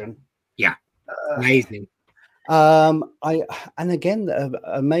attention. Yeah, amazing. And again,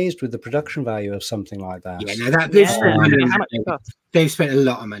 amazed with the production value of something like that. Yeah, no, they've spent a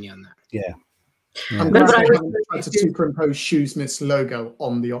lot of money on that. Yeah. I'm glad they haven't tried to superimpose Shoesmith's logo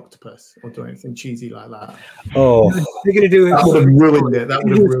on the octopus or do anything cheesy like that. Oh, they're going to do it. That would have ruined it. That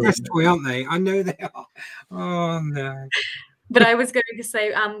would have ruined it. Toy, aren't they? I know they are. Oh no. But I was going to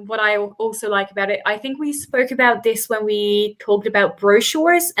say what I also like about it. I think we spoke about this when we talked about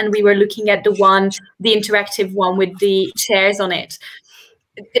brochures, and we were looking at the interactive one with the chairs on it.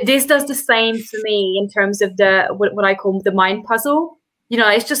 This does the same for me in terms of what I call the mind puzzle. You know,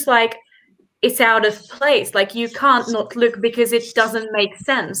 it's just like it's out of place. Like you can't not look because it doesn't make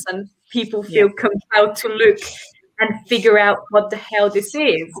sense, and people feel compelled to look and figure out what the hell this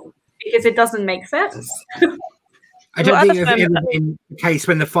is because it doesn't make sense. I don't think it's ever been the case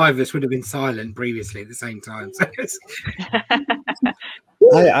when the five of us would have been silent previously at the same time. So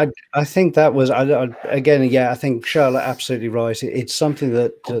I think that was again, yeah. I think Charlotte absolutely right. It's something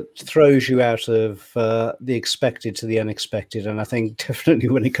that throws you out of the expected to the unexpected, and I think definitely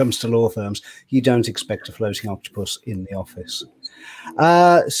when it comes to law firms, you don't expect a floating octopus in the office.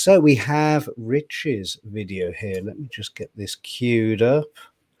 So we have Rich's video here. Let me just get this queued up.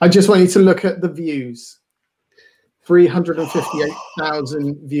 I just want you to look at the views.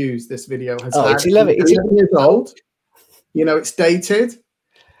 358,000 views this video has had. It's 11 years old. You know, it's dated.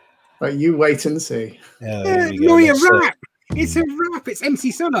 But you wait and see. Lawyer rap. It's a rap. It's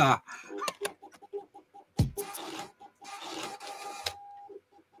MC Solar.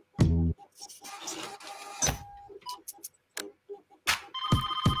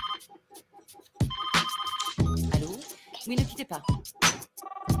 Allô? Oui, ne quittez pas.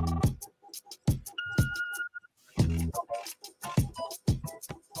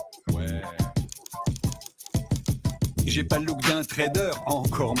 J'ai pas le look d'un trader,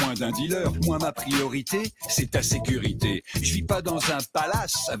 encore moins d'un dealer. Moi, ma priorité, c'est ta sécurité. Je vis pas dans un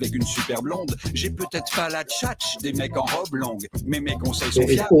palace avec une super blonde. J'ai peut-être pas la tchatch des mecs en robe longue, mais mes conseils sont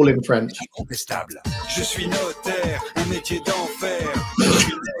fiables, incontestables. Je suis notaire, un métier d'enfer. Je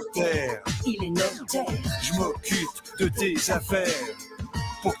suis notaire. Il est notaire. Je m'occupe de tes affaires.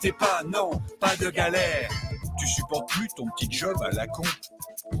 Pour que t'aies pas de galère. Tu supportes plus ton petit job à la con.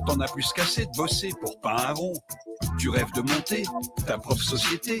 T'en as plus qu'assez de bosser pour pas un rond. Tu rêves de monter ta propre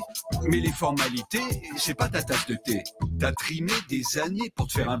société, mais les formalités, c'est pas ta tasse de thé. T'as trimé des années pour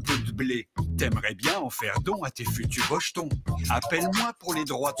te faire un peu de blé. T'aimerais bien en faire don à tes futurs rejetons. Appelle-moi pour les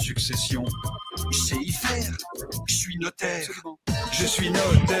droits de succession. Je sais y faire, je suis notaire. Je suis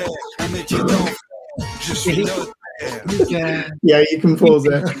notaire, un métier d'enfer. Je suis notaire. Yeah, you can pause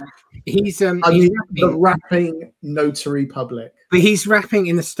there. He's the rapping notary public. But he's rapping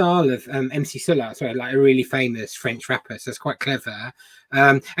in the style of MC Solar, so like a really famous French rapper. So it's quite clever.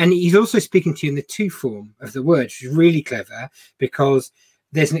 And he's also speaking to you in the two form of the word, which is really clever because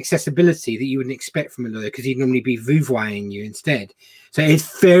there's an accessibility that you wouldn't expect from a lawyer because he'd normally be vouvoying you instead. So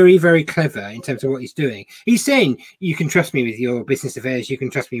it's very, very clever in terms of what he's doing. He's saying, you can trust me with your business affairs. You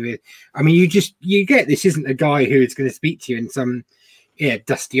can trust me with, I mean, you get this isn't a guy who is going to speak to you in some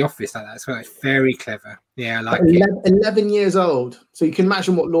dusty office like that. So it's very clever. Yeah, I like 11 years old. So you can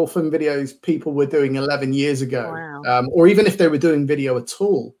imagine what law firm videos people were doing 11 years ago. Wow. Or even if they were doing video at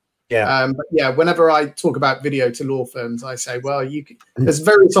all. Yeah. But yeah, whenever I talk about video to law firms, I say, well, there's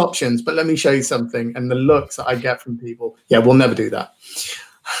various options, but let me show you something. And the looks that I get from people, yeah, we'll never do that.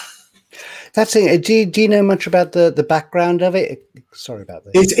 That's it. Do you know much about the background of it? Sorry about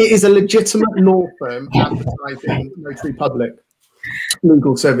this. It is a legitimate law firm advertising notary public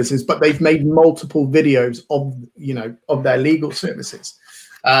legal services, but they've made multiple videos of their legal services.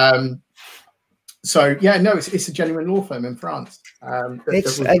 So yeah, no, it's a genuine law firm in France.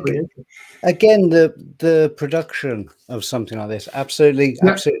 Again, the production of something like this, absolutely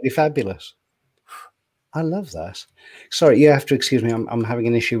fabulous. I love that. Sorry, you have to excuse me. I'm having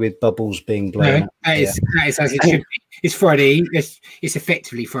an issue with bubbles being blown. No, that is as it should be. It's Friday. It's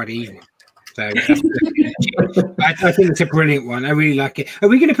effectively Friday evening. So I think it's a brilliant one. I really like it. Are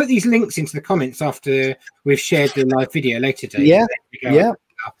we going to put these links into the comments after we've shared the live video later today? Yeah.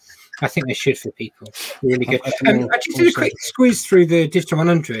 I think they should for people. Really good. I just did a quick squeeze through the Digital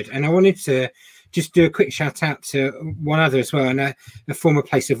 100, and I wanted to just do a quick shout out to one other as well, and a former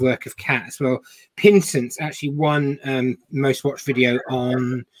place of work of Cat as well. Pinson's actually won most watched video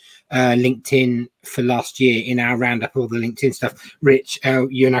on LinkedIn for last year in our roundup of all the LinkedIn stuff. Rich,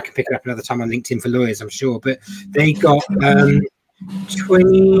 you and I can pick it up another time on LinkedIn for Lawyers, I'm sure, but they got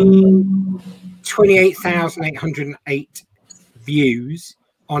 28,808 views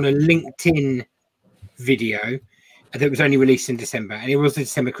on a LinkedIn video that was only released in December, and it was a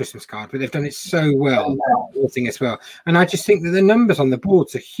December Christmas card, but they've done it so well, the thing as well. And I just think that the numbers on the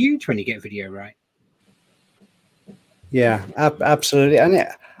boards are huge when you get video right. Yeah, absolutely. And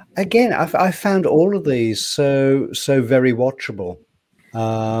again, I found all of these so very watchable.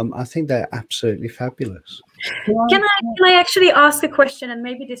 I think they're absolutely fabulous. Can I actually ask a question, and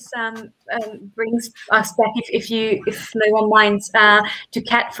maybe this brings us back, if no one minds, to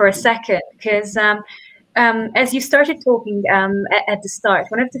Kat for a second, because as you started talking at the start,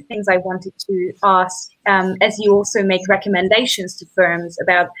 one of the things I wanted to ask, as you also make recommendations to firms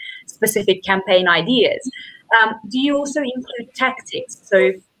about specific campaign ideas, do you also include tactics?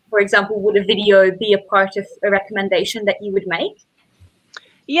 So, for example, would a video be a part of a recommendation that you would make?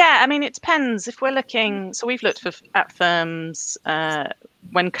 Yeah, I mean, it depends. If we're looking, so we've looked at firms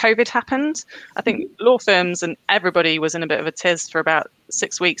when COVID happened. I think law firms and everybody was in a bit of a tiz for about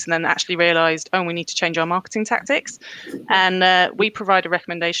 6 weeks, and then actually realised, oh, we need to change our marketing tactics. And we provided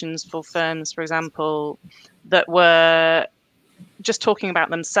recommendations for firms, for example, that were just talking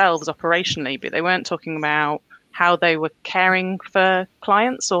about themselves operationally, but they weren't talking about how they were caring for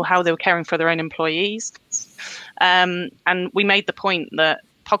clients or how they were caring for their own employees. And we made the point that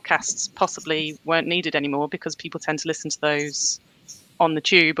podcasts possibly weren't needed anymore because people tend to listen to those on the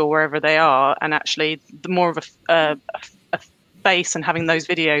tube or wherever they are, and actually the more of a base and having those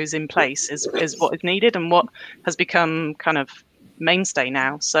videos in place is what is needed and what has become kind of mainstay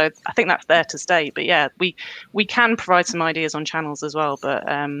now. So I think that's there to stay. But yeah, we can provide some ideas on channels as well, but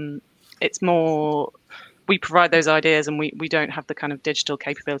it's more we provide those ideas, and we don't have the kind of digital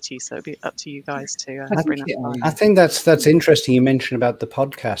capability, so it'd be up to you guys to bring that forward. I think that's interesting you mentioned about the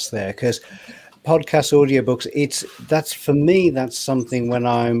podcast there, because podcast audiobooks, that's for me, that's something when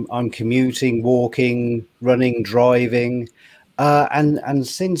I'm commuting, walking, running, driving, and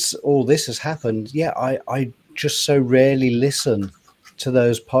since all this has happened, yeah, I just so rarely listen to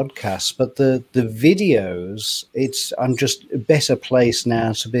those podcasts, but the videos, I'm just a better place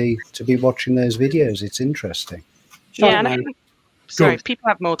now to be watching those videos. It's interesting. Yeah, and I think, people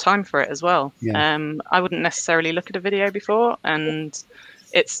have more time for it as well. Yeah. I wouldn't necessarily look at a video before, and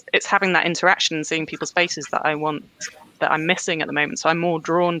it's having that interaction and seeing people's faces that I'm missing at the moment. So I'm more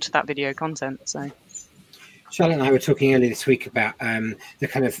drawn to that video content. So Charlotte and I were talking earlier this week about the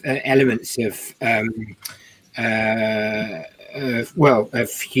kind of elements of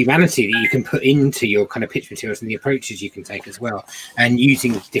humanity that you can put into your kind of pitch materials and the approaches you can take as well, and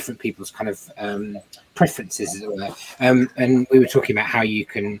using different people's kind of preferences as it were. And we were talking about how you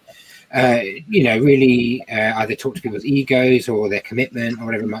can really either talk to people's egos or their commitment or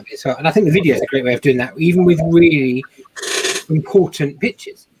whatever it might be. So, and I think the video is a great way of doing that, even with really important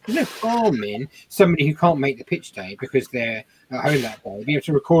pitches. There's no harm in somebody who can't make the pitch day because they're at home that day, be able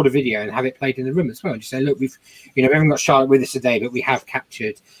to record a video and have it played in the room as well. Just say, look, we haven't got Charlotte with us today, but we have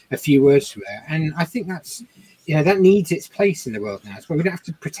captured a few words from her. And I think that's, that needs its place in the world now as well. We don't have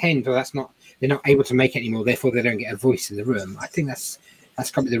to pretend, or they're not able to make it anymore, therefore they don't get a voice in the room. I think that's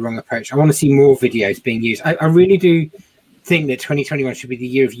probably the wrong approach. I want to see more videos being used. I really do think that 2021 should be the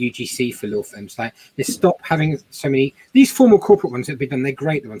year of UGC for law firms. Like, let's stop having so many these formal corporate ones that have been done. They're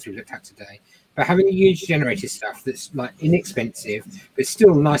great, the ones we've looked at today, but having the huge generated stuff that's like inexpensive but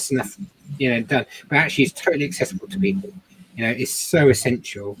still nice enough, done, but actually is totally accessible to people, is so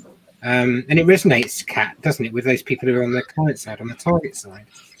essential. And it resonates, Kat, doesn't it, with those people who are on the client side, on the target side.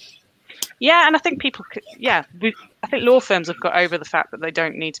 Yeah, and I think I think law firms have got over the fact that they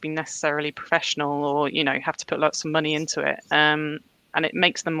don't need to be necessarily professional or, have to put lots of money into it. And it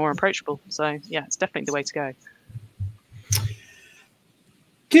makes them more approachable. So, yeah, it's definitely the way to go.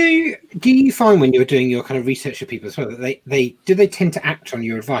 Do you find when you're doing your kind of research with people as well that they tend to act on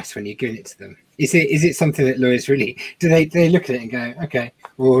your advice when you're giving it to them? Is it something that lawyers really do they look at it and go, okay,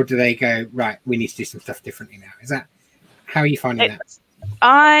 or do they go, right, we need to do some stuff differently now? Is that how are you finding that?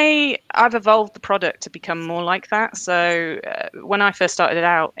 I've evolved the product to become more like that. So when I first started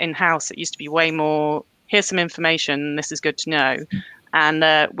out in-house, it used to be way more, here's some information, this is good to know.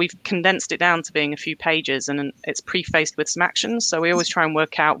 And we've condensed it down to being a few pages, and it's prefaced with some actions. So we always try and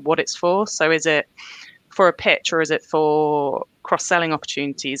work out what it's for. So is it for a pitch, or is it for cross-selling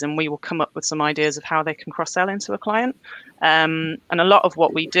opportunities, and we will come up with some ideas of how they can cross-sell into a client. And a lot of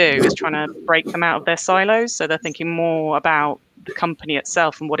what we do is trying to break them out of their silos, so they're thinking more about the company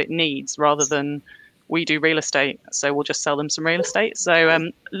itself and what it needs rather than we do real estate, so we'll just sell them some real estate. So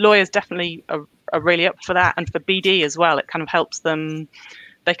lawyers definitely are really up for that, and for BD as well. It kind of helps them.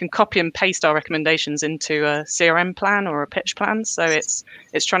 They can copy and paste our recommendations into a CRM plan or a pitch plan. So it's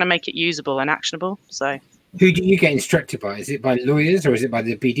trying to make it usable and actionable. So who do you get instructed by? Is it by lawyers or is it by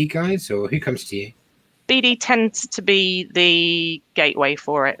the BD guys, or who comes to you? BD tends to be the gateway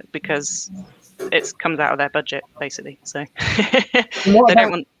for it because it comes out of their budget basically. So what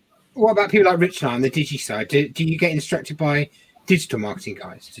about people like Rich and I on the Digi side? Do you get instructed by digital marketing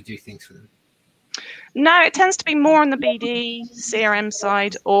guys to do things for them? No, it tends to be more on the BD, CRM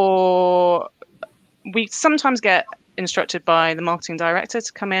side, or we sometimes get instructed by the marketing director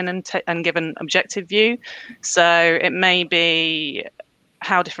to come in and give an objective view. So it may be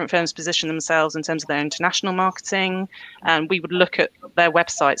how different firms position themselves in terms of their international marketing, and we would look at their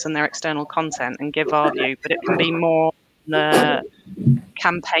websites and their external content and give our view, but it can be more the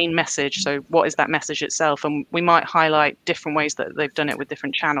campaign message. So what is that message itself? And we might highlight different ways that they've done it with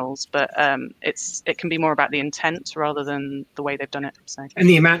different channels, but it can be more about the intent rather than the way they've done it. So and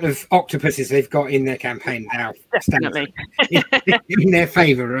the amount of octopuses they've got in their campaign now definitely in their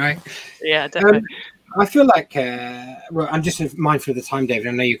favor, right? Yeah, definitely. I feel like, well, I'm just mindful of the time, David.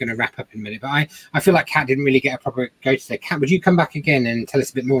 I know you're going to wrap up in a minute, but I feel like Kat didn't really get a proper go today. Kat, would you come back again and tell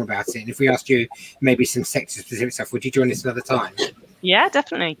us a bit more about it? And if we asked you maybe some sector-specific stuff, would you join us another time? Yeah,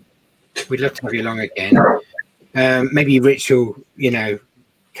 definitely. We'd love to have you along again. Maybe Rich will,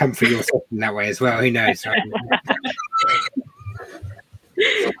 come for your session that way as well. Who knows? Right?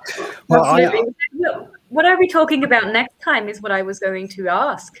 Well, what are we talking about next time is what I was going to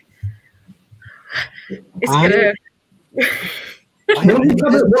ask. What have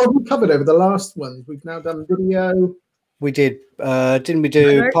we covered over the last ones? We've now done video. We did, didn't we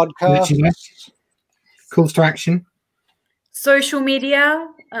do podcasts? Calls to action. Social media.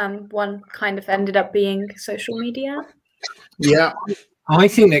 One kind of ended up being social media. Yeah. I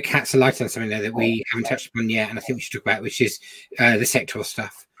think that Kat's alighted on something there that we haven't touched upon yet, and I think we should talk about, which is the sectoral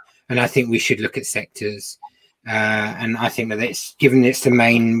stuff. And I think we should look at sectors. And I think that it's given it's the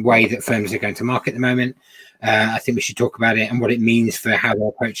main way that firms are going to market at the moment. I think we should talk about it and what it means for how they're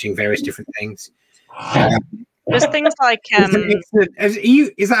approaching various different things. There's things like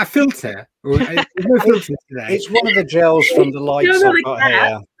is that a filter? Or, no filter today? It's one of the gels from the lights I've got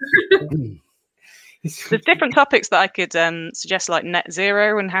here. There's different topics that I could suggest, like net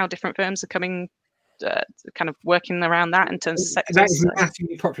zero and how different firms are coming kind of working around that in terms of sectors. That is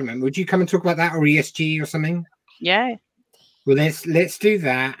massively popular. Would you come and talk about that, or ESG or something? Yeah. Well, let's do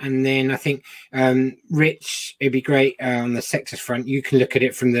that, and then I think Rich, it'd be great on the sectors front. You can look at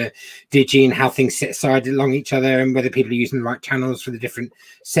it from the Digi and how things sit aside along each other, and whether people are using the right channels for the different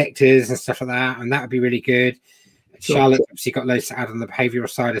sectors and stuff like that. And that would be really good. Sure. Charlotte's obviously got loads to add on the behavioural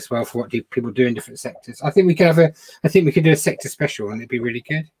side as well for what do people do in different sectors. I think we could do a sector special, and it'd be really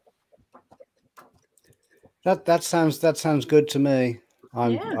good. That sounds good to me.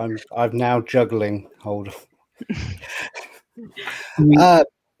 I'm now juggling. Hold on.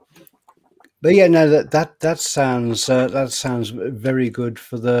 But yeah, no, that sounds very good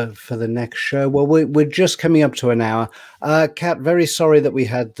for the next show. Well, we're just coming up to an hour. Kat, very sorry that we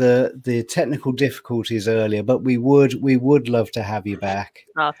had the technical difficulties earlier, but we would love to have you back.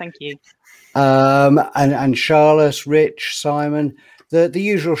 Oh, thank you. And Charlotte, Rich, Simon, the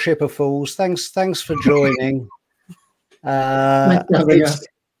usual ship of fools. Thanks for joining.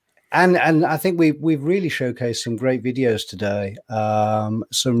 And I think we've really showcased some great videos today.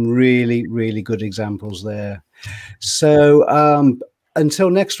 Some really, really good examples there. So until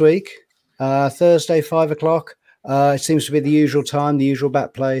next week, Thursday, 5 o'clock, it seems to be the usual time, the usual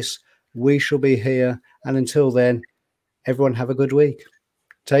back place. We shall be here. And until then, everyone have a good week.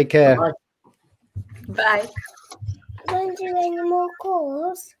 Take care. Bye. Don't do any more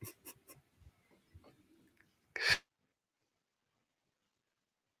calls.